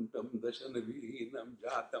Palitam Muntam Dashana Vihinam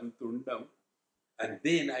Jatam Tundam. And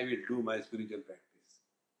then I will do my spiritual practice.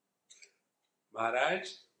 Maharaj,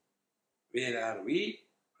 where are we?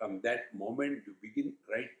 From that moment you begin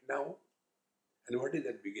right now. And what is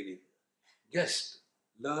that beginning? Just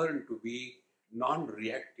learn to be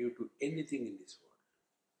non-reactive to anything in this world.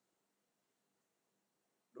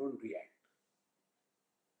 Don't react.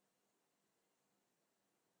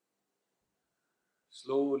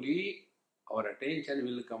 Slowly, our attention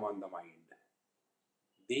will come on the mind.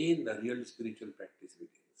 Then the real spiritual practice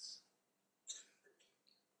begins.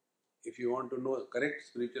 If you want to know correct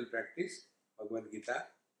spiritual practice, Bhagavad Gita,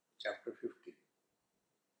 chapter 15.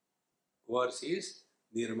 Verse is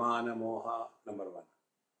Nirmana Moha, number 1.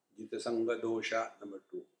 Jitasanga Dosha, number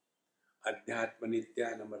 2. Adhyatma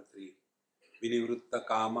Nitya, number 3. Vinivritta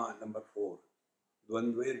Kama, number 4.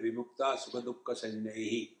 Dvandvair Vimukta Sukha Dukkha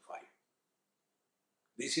Sanyahi, 5.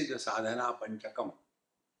 This is the sadhana panchakam.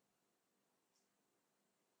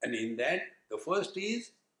 And in that, the first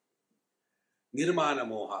is Nirmana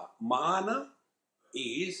Moha. Mana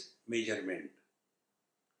is measurement.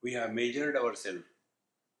 We have measured ourselves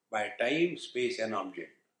by time, space and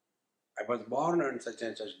object. I was born on such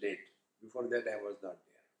and such date. Before that I was not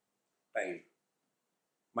there. Time.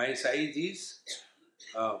 My size is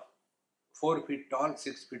 4 feet tall,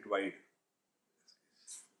 6 feet wide.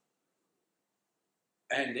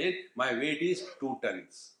 And then my weight is 2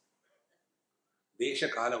 tons. Desha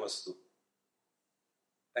Kala Vastu.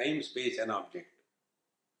 Time, space and object.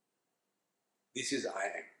 This is I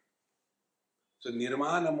am. So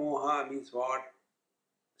Nirmana Moha means what?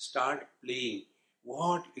 Start playing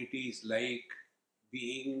what it is like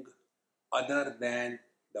being other than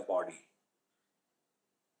the body.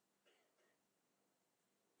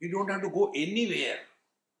 You don't have to go anywhere.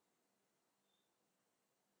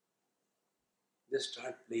 Just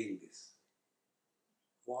start playing this.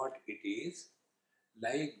 What it is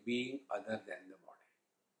like being other than the body.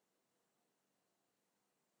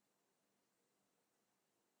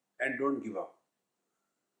 And don't give up.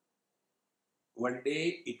 One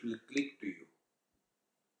day it will click to you.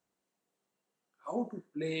 How to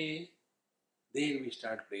play? Then we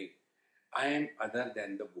start playing. I am other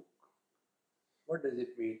than the book. What does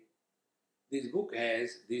it mean? This book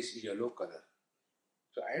has this yellow color.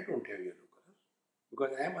 So I don't have yellow color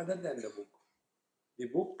because I am other than the book. The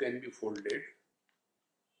book can be folded.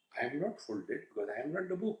 I am not folded because I am not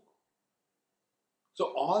the book.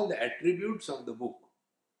 So all the attributes of the book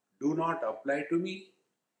do not apply to me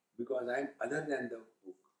because I am other than the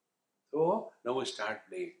book. So now we start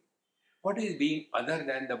playing. What is being other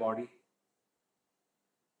than the body?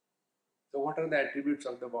 So what are the attributes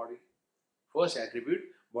of the body? First attribute,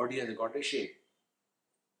 body has got a shape.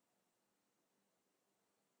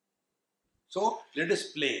 So let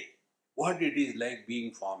us play what it is like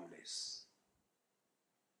being formless.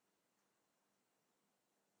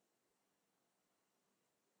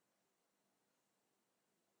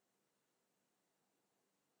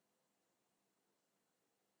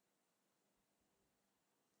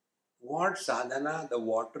 What sadhana the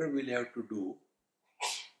water will have to do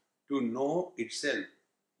to know itself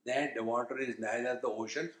that the water is neither the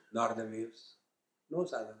ocean nor the waves? No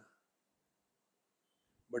sadhana.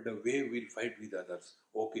 But the wave will fight with others.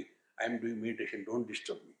 Okay, I am doing meditation, don't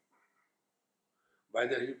disturb me. By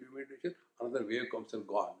the time you do meditation, another wave comes and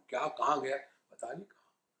gone. Kya, kahan gaya? Pata nahi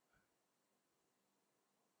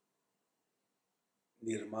kahan.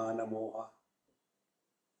 Nirmana moha.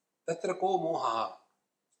 Tatra ko moha.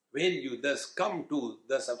 When you thus come to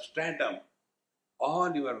the substratum,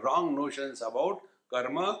 all your wrong notions about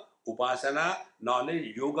karma, upasana,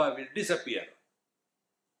 knowledge, yoga will disappear.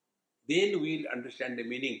 Then we will understand the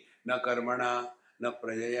meaning. Na karmana, na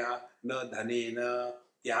prajaya, na dhanena,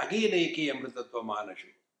 tyage naiki amritatva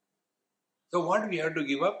manashu. So what we have to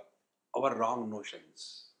give up? Our wrong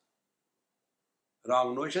notions.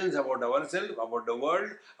 Wrong notions about ourselves, about the world,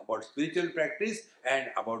 about spiritual practice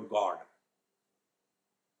and about God.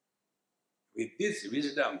 With this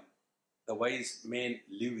wisdom, the wise men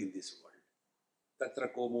live in this world.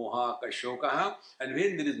 Tatra ko moha ka shokaha. And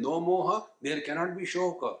when there is no moha, there cannot be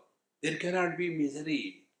shoka. There cannot be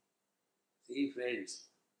misery. See friends,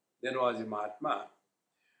 there was a Mahatma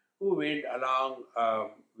who went along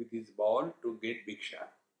with his ball to get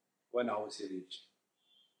Bhiksha. One house he reached.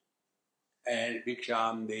 And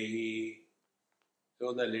Bhiksham Dehi.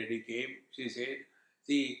 So the lady came, she said,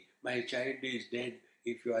 see, my child is dead.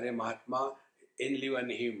 If you are a Mahatma, enlive on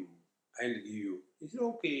him. I will give you. He said,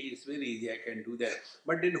 okay, it's very easy, I can do that.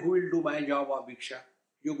 But then who will do my job of Bhiksha?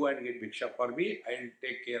 You go and get Bhiksha for me, I will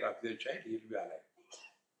take care of your child, he will be alive.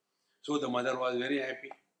 So the mother was very happy.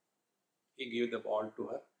 He gave the ball to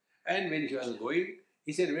her. And when she was going,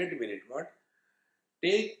 he said, wait a minute, what?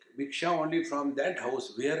 Take Bhiksha only from that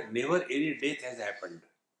house where never any death has happened.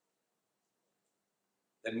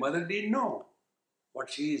 That mother didn't know what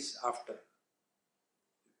she is after.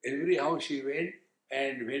 Every house she went,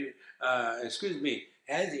 and when, excuse me,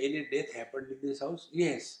 has any death happened in this house?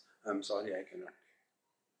 Yes. I'm sorry, I cannot.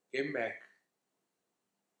 Came back.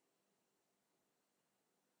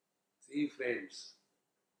 See, friends,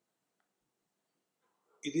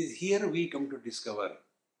 it is here we come to discover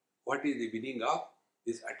what is the meaning of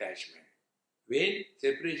this attachment. When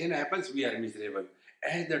separation happens, we are miserable.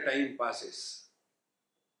 As the time passes,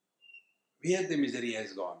 where the misery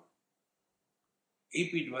has gone?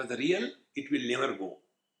 If it was real, it will never go.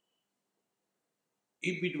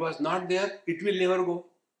 If it was not there, it will never go.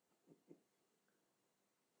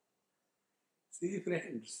 See,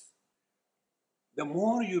 friends, the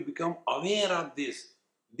more you become aware of this,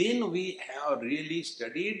 then we have really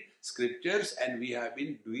studied scriptures and we have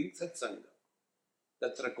been doing satsanga.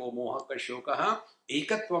 Tatra ko mohaka shokaha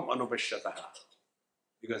ekatvam anupashyataha.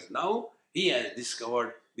 Because now he has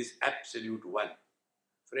discovered this absolute one.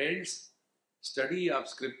 Friends, study of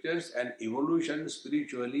scriptures and evolution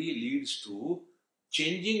spiritually leads to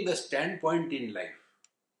changing the standpoint in life.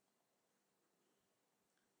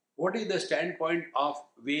 What is the standpoint of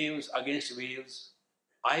waves against waves?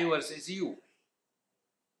 I versus you.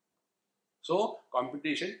 So,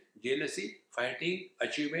 competition, jealousy, fighting,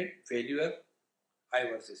 achievement, failure, I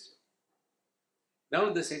versus you.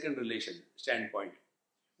 Now the second relation, standpoint.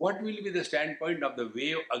 What will be the standpoint of the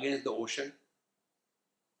wave against the ocean?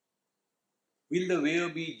 Will the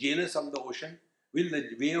wave be jealous of the ocean? Will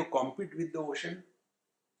the wave compete with the ocean?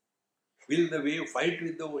 Will the wave fight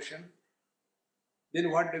with the ocean? Then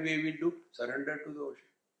what the wave will do? Surrender to the ocean.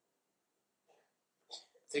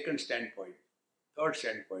 Second standpoint. Third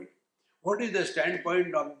standpoint. What is the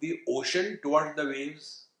standpoint of the ocean towards the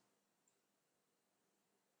waves?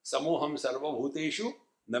 Samoham sarva bhuteshu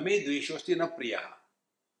name dveshosti na priyaha.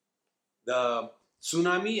 The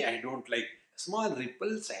tsunami I don't like. Small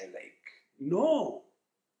ripples I like. No.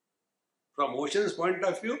 From ocean's point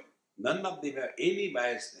of view, none of them have any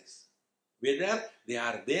biasness. Whether they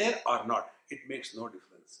are there or not, it makes no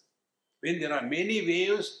difference. When there are many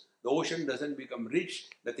waves, the ocean doesn't become rich,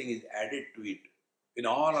 nothing is added to it. When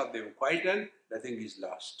all of them quieten, nothing is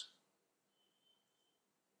lost.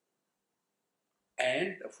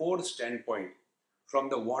 And the fourth standpoint, from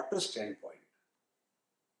the water standpoint,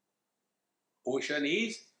 ocean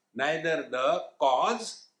is neither the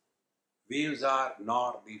cause, waves are,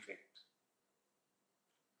 nor the effect.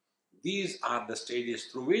 These are the stages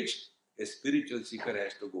through which a spiritual seeker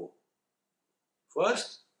has to go.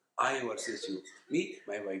 First, I versus you. Me,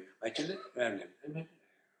 my wife, my children,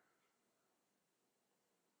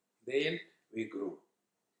 then we grow.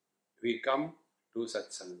 We come to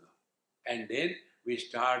satsanga. And then we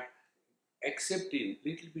start accepting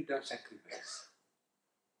little bit of sacrifice.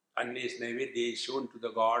 Unless Naivedya is shown to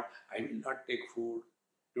the God, I will not take food.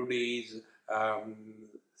 Today is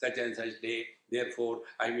such and such day, therefore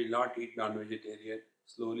I will not eat non-vegetarian.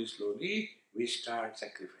 Slowly, slowly, we start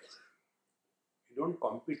sacrificing. We don't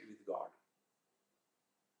compete with God.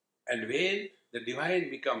 And when the divine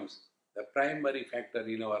becomes the primary factor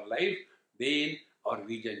in our life, then our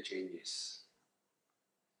vision changes.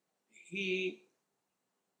 He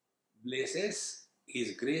blesses,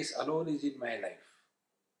 His grace alone is in my life.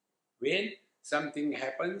 When something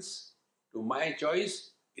happens to my choice,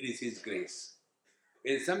 it is His grace.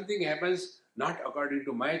 When something happens not according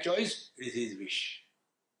to my choice, it is His wish.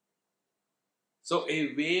 So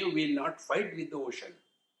a wave will not fight with the ocean.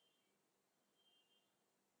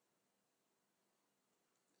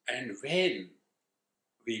 And when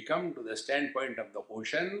we come to the standpoint of the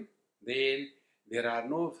ocean, then there are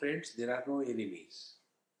no friends, there are no enemies.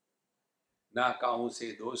 Na kahun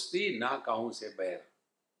se dosti, na kahun se bair.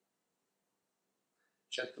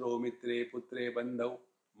 Shatro mitre putre bandhav,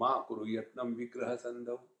 ma kuru yatnam vigraha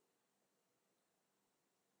sandhav.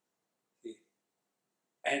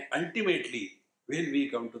 And ultimately, when we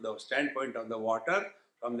come to the standpoint of the water,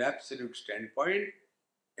 from the absolute standpoint,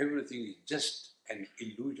 everything is just an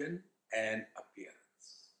illusion and appearance.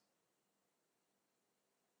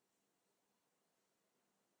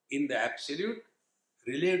 In the absolute,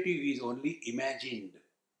 relative is only imagined.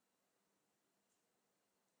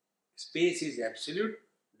 Space is absolute,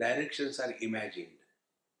 directions are imagined.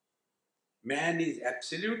 Man is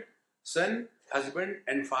absolute, son, husband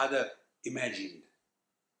and father imagined.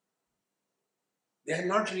 They are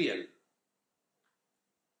not real.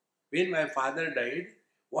 When my father died,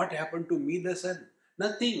 what happened to me, the son?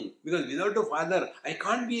 Nothing, because without a father, I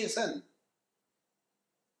can't be a son.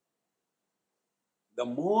 The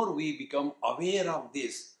more we become aware of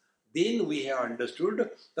this, then we have understood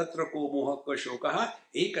tatra ko mohakka shokaha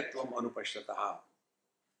ekatvam anupashyataha.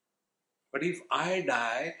 But if I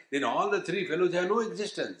die, then all the three fellows have no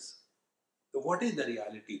existence. So what is the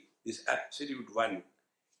reality? This absolute one.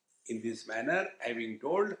 In this manner, having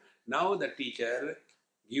told, now the teacher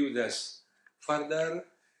gives us further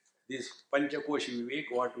this Panchakoshi Vivek,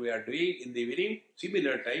 what we are doing in the evening,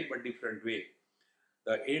 similar type but different way.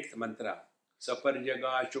 The eighth mantra.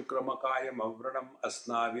 Saparjaga Shukramakayam Avranam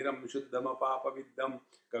Asnaviram Shuddhama Papa Viddam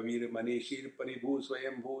Kavir Manishir Paribhu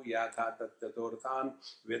Swayambhu Yatha Tattatorthan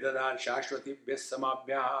Vedada Shashwati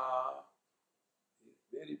Vyasamabhya.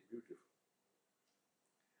 Very beautiful.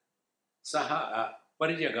 Saha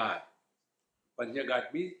Parjagat.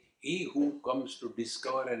 Parjagat means he who comes to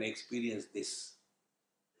discover and experience this.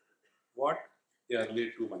 What? The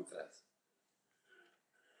earlier two mantras.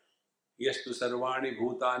 Yastu sarvani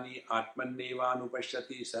bhutani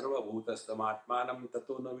atmannevānupashyati sarvabhutastamatmanam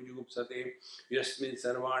tato na vijugupsate yasmin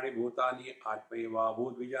sarvani bhutani atmaiva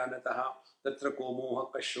bhutvijanataha tatra ko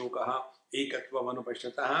moha kashokaha ekatvam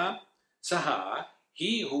anupashyataha saha,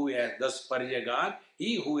 he who has thus parjagat,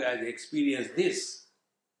 he who has experienced this.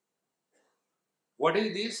 What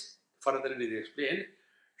is this? Further it is explained.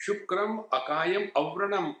 Shukram akayam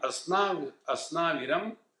avranam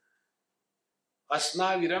asnaviram.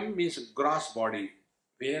 Asnaviram means gross body,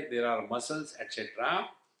 where there are muscles, etc.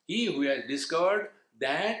 He who has discovered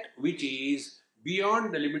that which is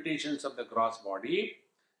beyond the limitations of the gross body,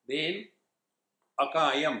 then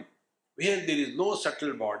akayam, where there is no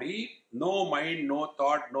subtle body, no mind, no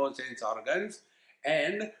thought, no sense organs,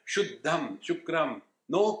 and shuddham, shukram,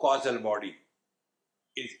 no causal body,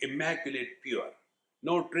 is immaculate, pure,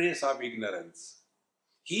 no trace of ignorance.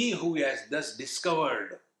 He who has thus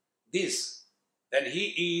discovered this, then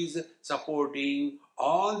he is supporting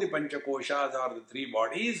all the Panchakoshas or the three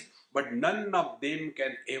bodies, but none of them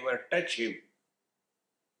can ever touch him.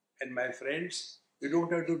 And my friends, you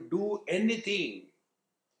don't have to do anything.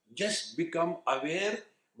 Just become aware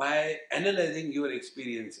by analyzing your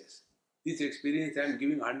experiences. This experience I am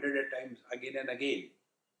giving 100 times again and again.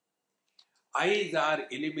 Eyes are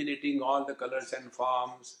eliminating all the colors and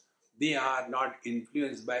forms. They are not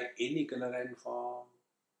influenced by any color and form.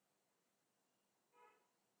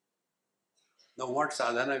 Now what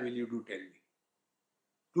sadhana will you do, tell me?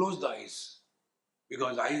 Close the eyes.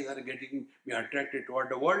 Because eyes are getting me attracted toward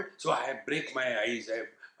the world, so I break my eyes,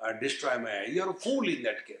 I destroy my eyes. You are a fool in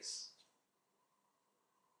that case.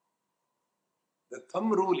 The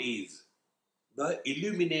thumb rule is, the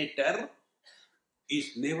illuminator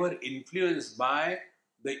is never influenced by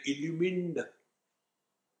the illumined.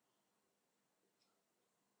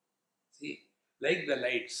 See, like the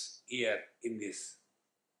lights here in this.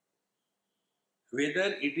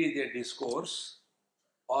 Whether it is a discourse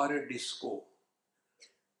or a disco,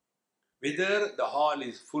 whether the hall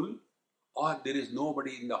is full or there is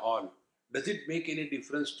nobody in the hall, does it make any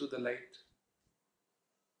difference to the light?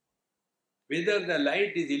 Whether the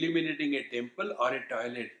light is illuminating a temple or a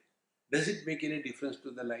toilet, does it make any difference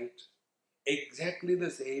to the light? Exactly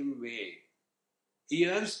the same way.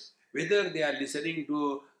 Ears, whether they are listening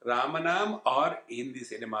to Ramanam or Hindi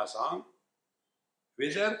cinema song,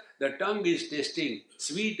 whether the tongue is tasting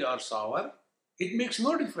sweet or sour, it makes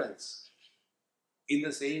no difference. In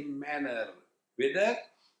the same manner, whether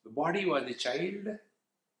the body was a child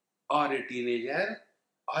or a teenager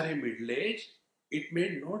or a middle-aged, it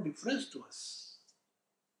made no difference to us.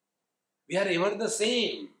 We are ever the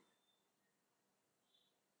same.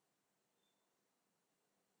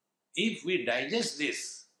 If we digest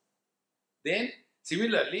this, then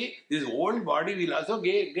similarly, this old body will also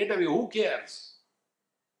get away. Who cares?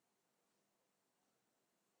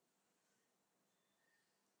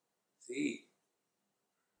 See,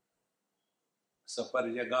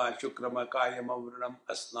 Saparjaga Shukramakayam Avranam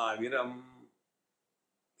Asnaviram.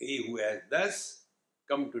 He who has thus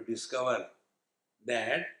come to discover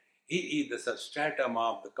that he is the substratum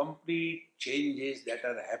of the complete changes that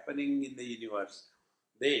are happening in the universe.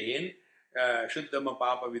 Then Shuddhama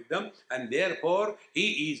Papa Viddham, and therefore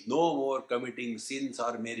he is no more committing sins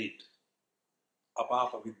or merit.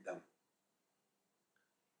 Apapa Viddham.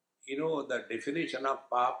 You know, the definition of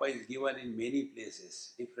Papa is given in many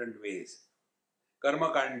places, different ways.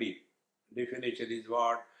 Karma Kandi definition is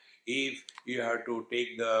what? If you have to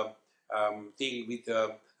take the thing with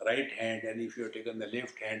the right hand and if you have taken the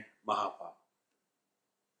left hand, Mahapapa.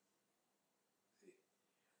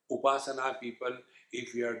 Upasana people,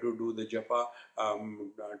 if you have to do the japa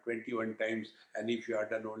 21 times and if you have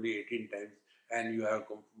done only 18 times and you have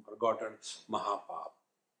forgotten, Mahapapa.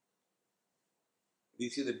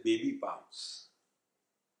 This is the baby palms.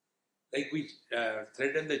 Like we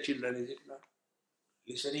threaten the children, is it not?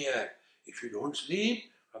 Listen here, if you don't sleep,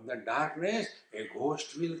 From the darkness, a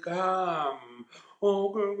ghost will come. Oh,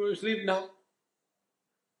 go sleep now.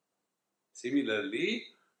 Similarly,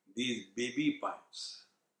 these baby pups.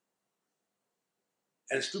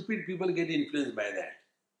 And stupid people get influenced by that.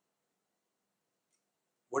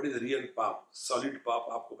 What is real pup? Solid pup,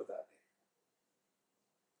 आपको बताते हैं.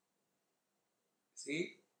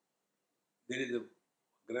 See, there is a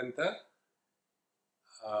grantha,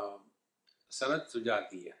 Sanat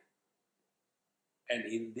Sujatiya. And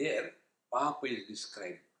in there, pap is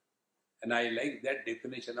described. And I like that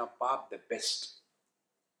definition of pap the best.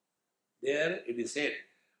 There it is said,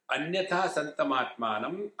 Anyatha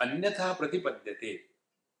santamatmanam, anyatha pratipadyate.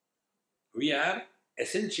 We are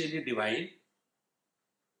essentially divine,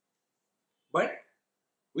 but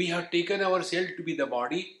we have taken ourselves to be the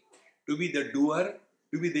body, to be the doer,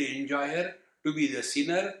 to be the enjoyer, to be the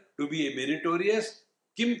sinner, to be a meritorious.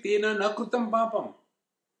 Kim tena na krutam papam.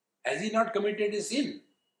 Has he not committed a sin?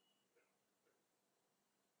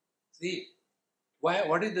 See, why?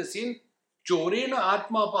 What is the sin? Chorena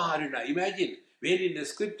atma apaharina. Imagine, where in the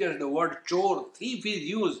scriptures the word chor, thief is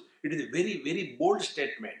used. It is a very, very bold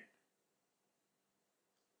statement.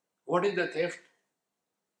 What is the theft?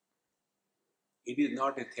 It is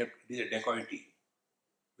not a theft, it is a dacoity.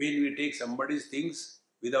 When we take somebody's things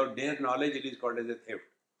without their knowledge, it is called as a theft.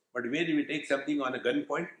 But when we take something on a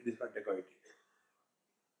gunpoint, it is not dacoity.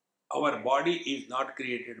 Our body is not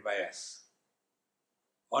created by us.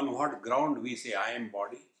 On what ground we say, I am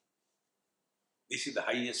body? This is the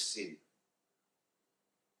highest sin.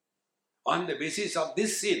 On the basis of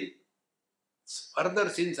this sin, further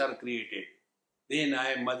sins are created. Then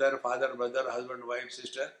I am mother, father, brother, husband, wife,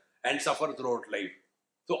 sister, and suffer throughout life.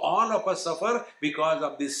 So all of us suffer because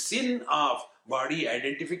of this sin of body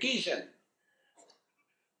identification.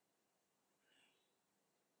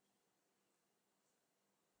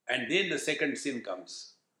 And then the second sin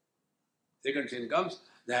comes. Second sin comes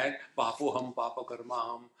that papoham, papa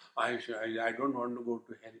karmaham, I don't want to go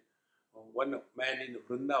to hell. One man in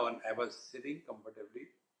Vrindavan, I was sitting comfortably,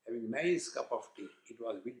 having nice cup of tea. It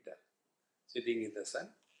was winter, sitting in the sun.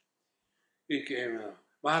 He came,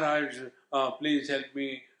 Maharaj, please help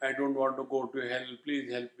me. I don't want to go to hell.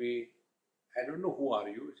 Please help me. I don't know who are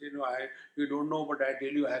you. He said, no, you don't know, but I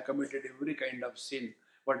tell you, I have committed every kind of sin.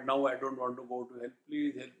 But now I don't want to go to hell.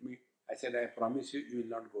 Please help me. I said, I promise you, you will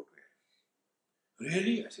not go to hell.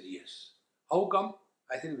 Really? I said, yes. How come?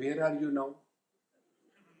 I said, where are you now?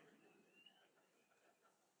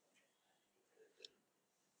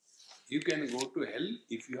 You can go to hell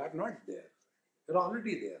if you are not there. You are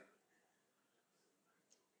already there.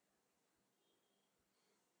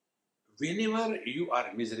 Whenever you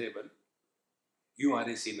are miserable, you are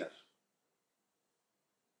a sinner.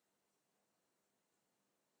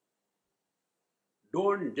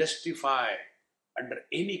 Don't justify under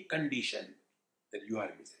any condition that you are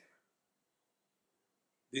miserable.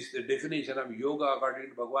 This is the definition of yoga according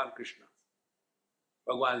to Bhagavan Krishna.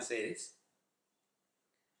 Bhagavan says,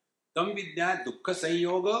 Tam vidya dukkha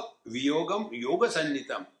sanyoga viyogam yoga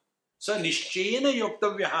sannitam sa nishchena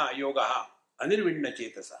yoktavyaha yogaha anirvinna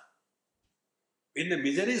chetasa. When the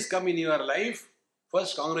miseries come in your life,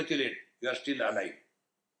 first congratulate, you are still alive.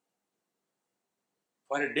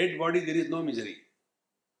 For a dead body, there is no misery.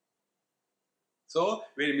 So,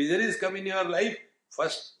 when miseries come in your life,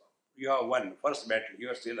 first you have won, first battle, you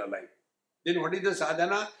are still alive. Then what is the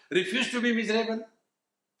sadhana? Refuse to be miserable.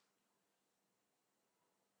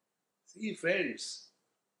 See friends,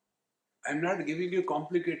 I am not giving you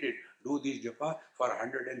complicated, do this japa for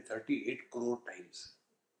 138 crore times.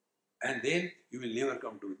 And then you will never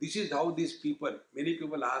come to it. This is how these people, many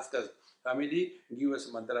people ask us, Swamiji, give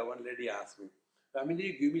us mantra. One lady asked me,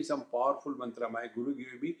 Swamiji, give me some powerful mantra. My Guru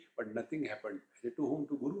gave me, but nothing happened. I said, to whom?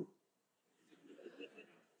 To Guru?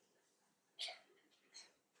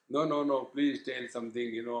 No, please tell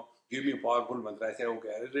something, give me a powerful mantra. I said, okay,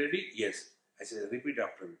 are you ready? Yes. I said, repeat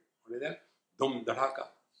after me. What is that? Dhum dhadaka,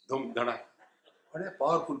 dhum dhadaka. What is a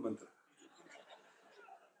powerful mantra?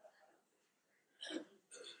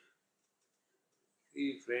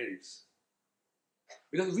 See, friends,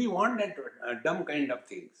 because we want that dumb kind of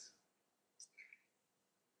things.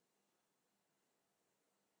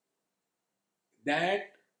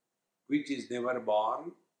 That which is never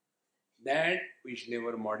born, that which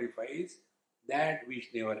never modifies, that which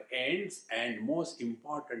never ends, and most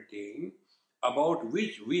important thing, about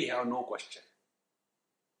which we have no question.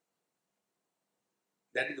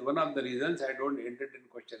 That is one of the reasons I don't entertain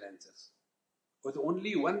question answers. Because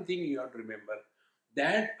only one thing you have to remember,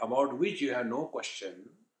 that about which you have no question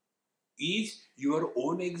is your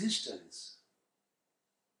own existence.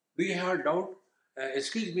 Do you have doubt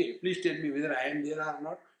Excuse me, please tell me whether I am there or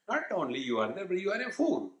not. Not only you are there, but you are a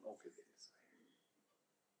fool. Okay,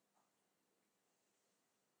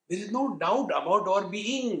 there is no doubt about our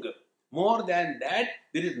being. More than that,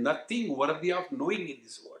 there is nothing worthy of knowing in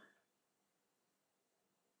this world.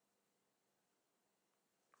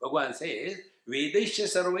 Bhagavan says, Vedaisya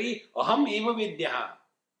sarvai aham eva vidya.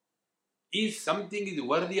 If something is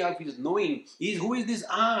worthy of his knowing, who is this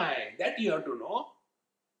I? That you have to know.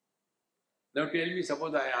 Now tell me,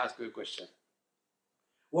 suppose I ask you a question.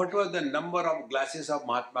 What was the number of glasses of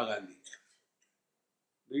Mahatma Gandhi?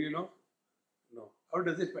 Do you know? No. How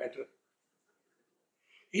does it matter?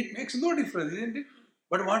 It makes no difference, isn't it?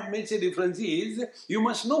 But what makes a difference is you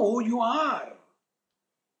must know who you are.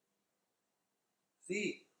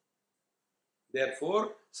 See?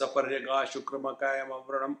 Therefore, Saparyaga Shukramakayam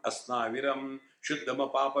Avranam Asnaviram Shuddhama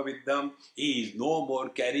Papa Viddham. He is no more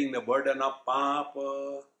carrying the burden of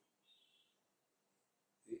Papa.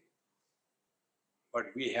 See? But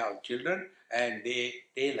we have children and they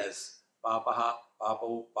tell us Papaha,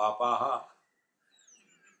 Papahu, Papaha.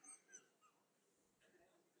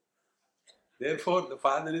 Therefore, the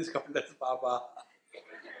father is called as Papa,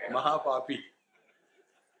 Mahapapi.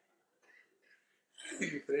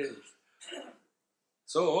 Friends.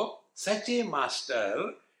 So, such a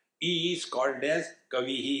master is called as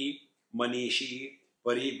Kavihi, Manishi,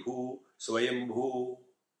 Paribhu, Swayambhu.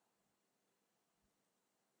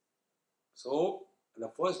 So,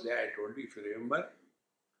 the first day I told you, if you remember,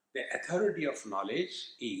 the authority of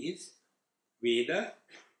knowledge is Veda,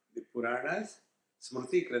 the Puranas,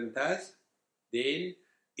 Smriti Granthas, then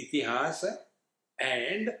Itihasa,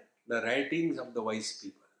 and the writings of the wise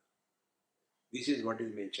people. This is what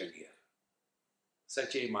is mentioned here.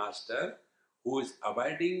 Such a master who is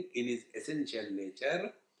abiding in his essential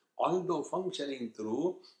nature, although functioning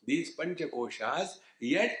through these Panchakoshas,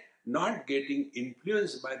 yet not getting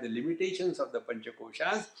influenced by the limitations of the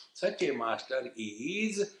Panchakoshas, such a master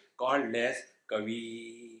is called as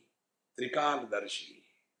Kavi, Trikaldarshi.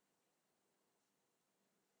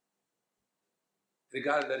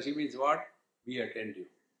 Trikaldarshi means what? Be attentive.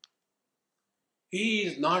 He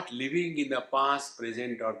is not living in the past,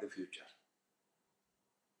 present or the future.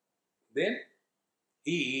 Then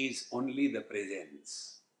he is only the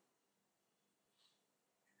presence.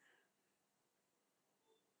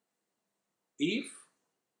 If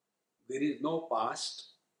there is no past,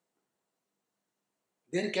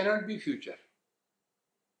 there cannot be future.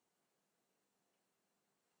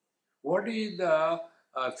 What is the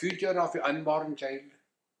future of an unborn child?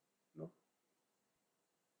 No.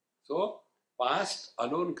 So, past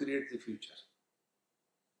alone creates the future.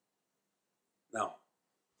 Now,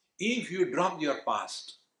 if you drop your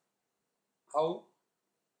past, how?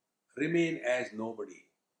 Remain as nobody.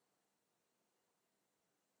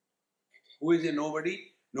 Who is a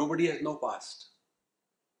nobody? Nobody has no past.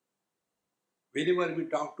 Whenever we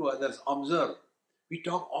talk to others, observe, we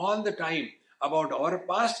talk all the time about our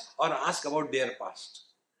past or ask about their past.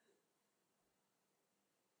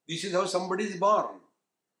 This is how somebody is born.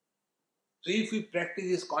 So if we practice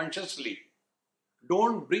this consciously,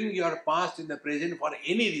 don't bring your past in the present for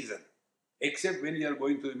any reason, except when you are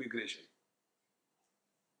going through immigration.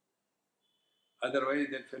 Otherwise,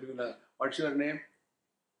 that fellow will ask, what's your name?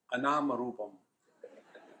 Anama Rupam.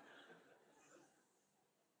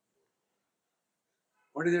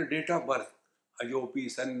 What is your date of birth? Ayopi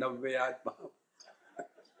Sannavayatma.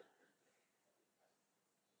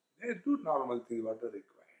 There are two normal things what are required.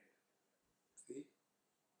 See?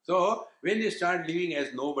 So, when you start living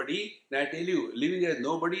as nobody, I tell you, living as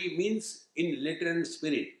nobody means in letter and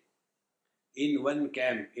spirit. In one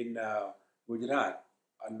camp in Gujarat,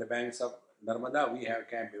 on the banks of Narmada, we have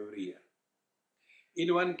camp every year.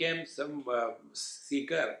 In one camp, some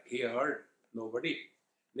seeker, he heard nobody.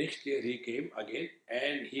 Next year he came again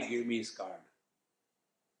and he gave me his card.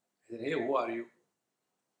 I said, hey, who are you?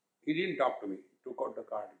 He didn't talk to me. Took out the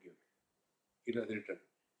card and gave me. It was written,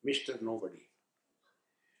 Mr. Nobody.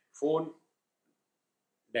 Phone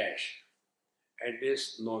dash.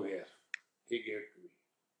 Address nowhere. He gave it to me.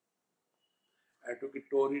 I took it,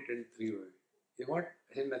 tore it and threw away. You know what?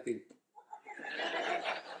 I said nothing.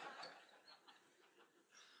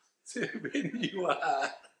 So when you are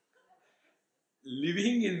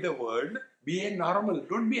living in the world, be a normal,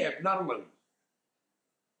 don't be abnormal.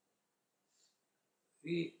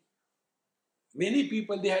 See, many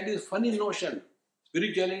people, they had this funny notion,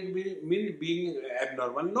 spirituality means being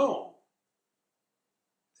abnormal. No.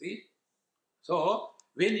 See? So,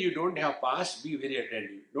 when you don't have past, be very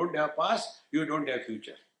attentive. Don't have past, you don't have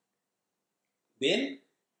future. Then,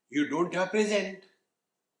 you don't have present.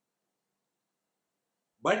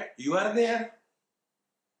 But you are there.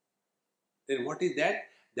 Then what is that?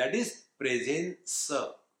 That is presence.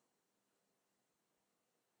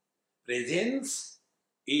 Presence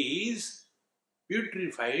is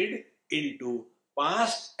putrefied into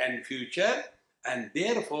past and future, and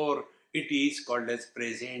therefore it is called as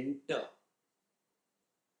present.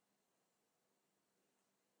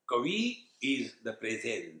 Kavi is the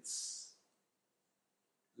presence.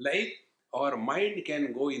 Like our mind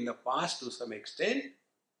can go in the past to some extent,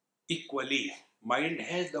 equally mind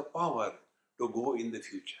has the power to go in the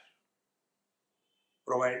future,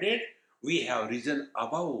 provided we have risen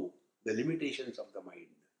above the limitations of the mind.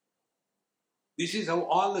 This is how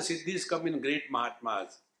all the siddhis come in great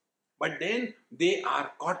Mahatmas. But then they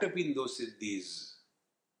are caught up in those siddhis.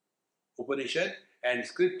 Upanishad and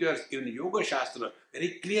scriptures in Yoga Shastra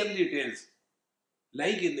very clearly tells,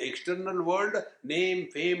 like in the external world, name,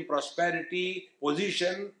 fame, prosperity,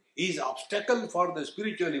 position is obstacle for the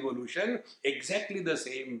spiritual evolution. Exactly the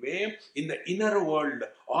same way, in the inner world,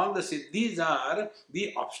 all the siddhis are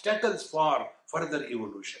the obstacles for further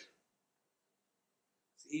evolution.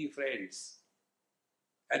 See, friends.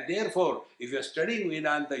 And therefore, if you are studying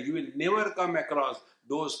Vedanta, you will never come across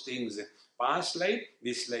those things. Past life,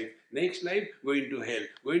 this life, next life, going to hell.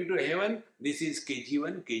 Going to heaven, this is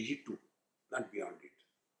KG1, KG2, not beyond it.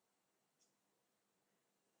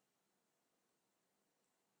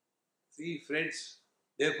 See, friends,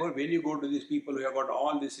 therefore, when you go to these people who have got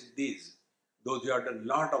all these, those who have done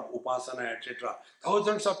lot of upasana, etc.,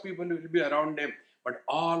 thousands of people will be around them, but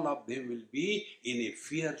all of them will be in a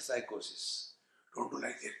fear psychosis. Don't do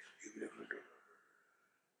like that. You will never do.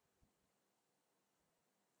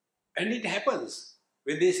 And it happens.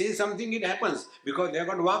 When they say something, it happens because they have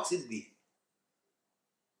got Vak Siddhi.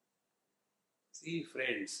 See,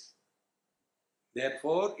 friends.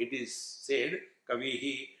 Therefore, it is said,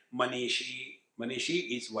 Kavihi Manishi.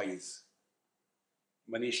 Manishi is wise.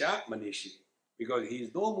 Manisha, Manishi. Because he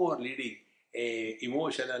is no more leading a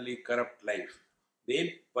emotionally corrupt life. Then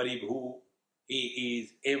Paribhu, he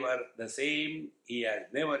is ever the same. He has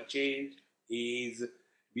never changed. He is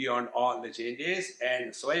beyond all the changes.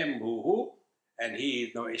 And Swayambhuhu, and he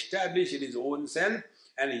is now established in his own self.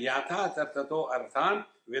 And Yatha Tartato Arthan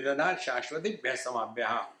Vedanat Shashvati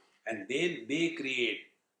Bhyasamabhyaha. And then they create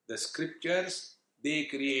the scriptures, they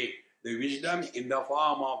create the wisdom in the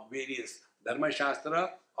form of various Dharma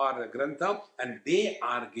Shastra or the Grantha, and they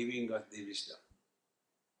are giving us the wisdom.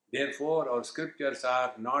 Therefore, our scriptures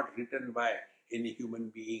are not written by any human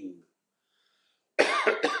being.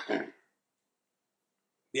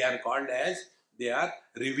 They are called as, they are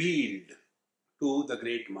revealed to the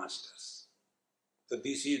great masters. So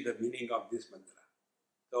this is the meaning of this mantra.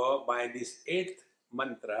 So by this 8th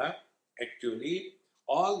mantra, actually,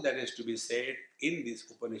 all that is to be said in this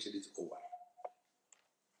Upanishad is over.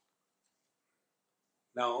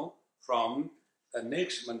 Now, from the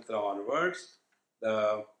next mantra onwards,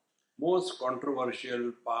 the most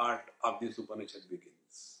controversial part of this Upanishad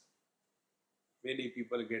begins. Many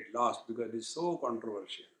people get lost because it is so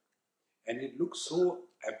controversial and it looks so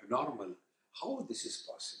abnormal. How this is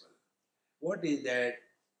possible? What is that?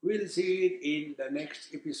 We'll see it in the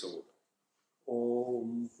next episode.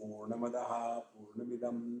 Om Purnamadaha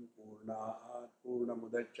Purnamidam Purnahat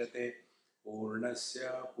Purnamudachyate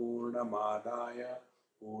Purnasya Purnamadaya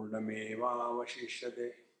Purnamevavashishyate.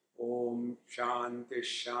 Om Shanti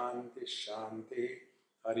Shanti Shanti.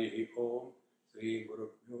 Harihi Om. Sri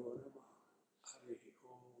Gurubhyo Namah. Harihi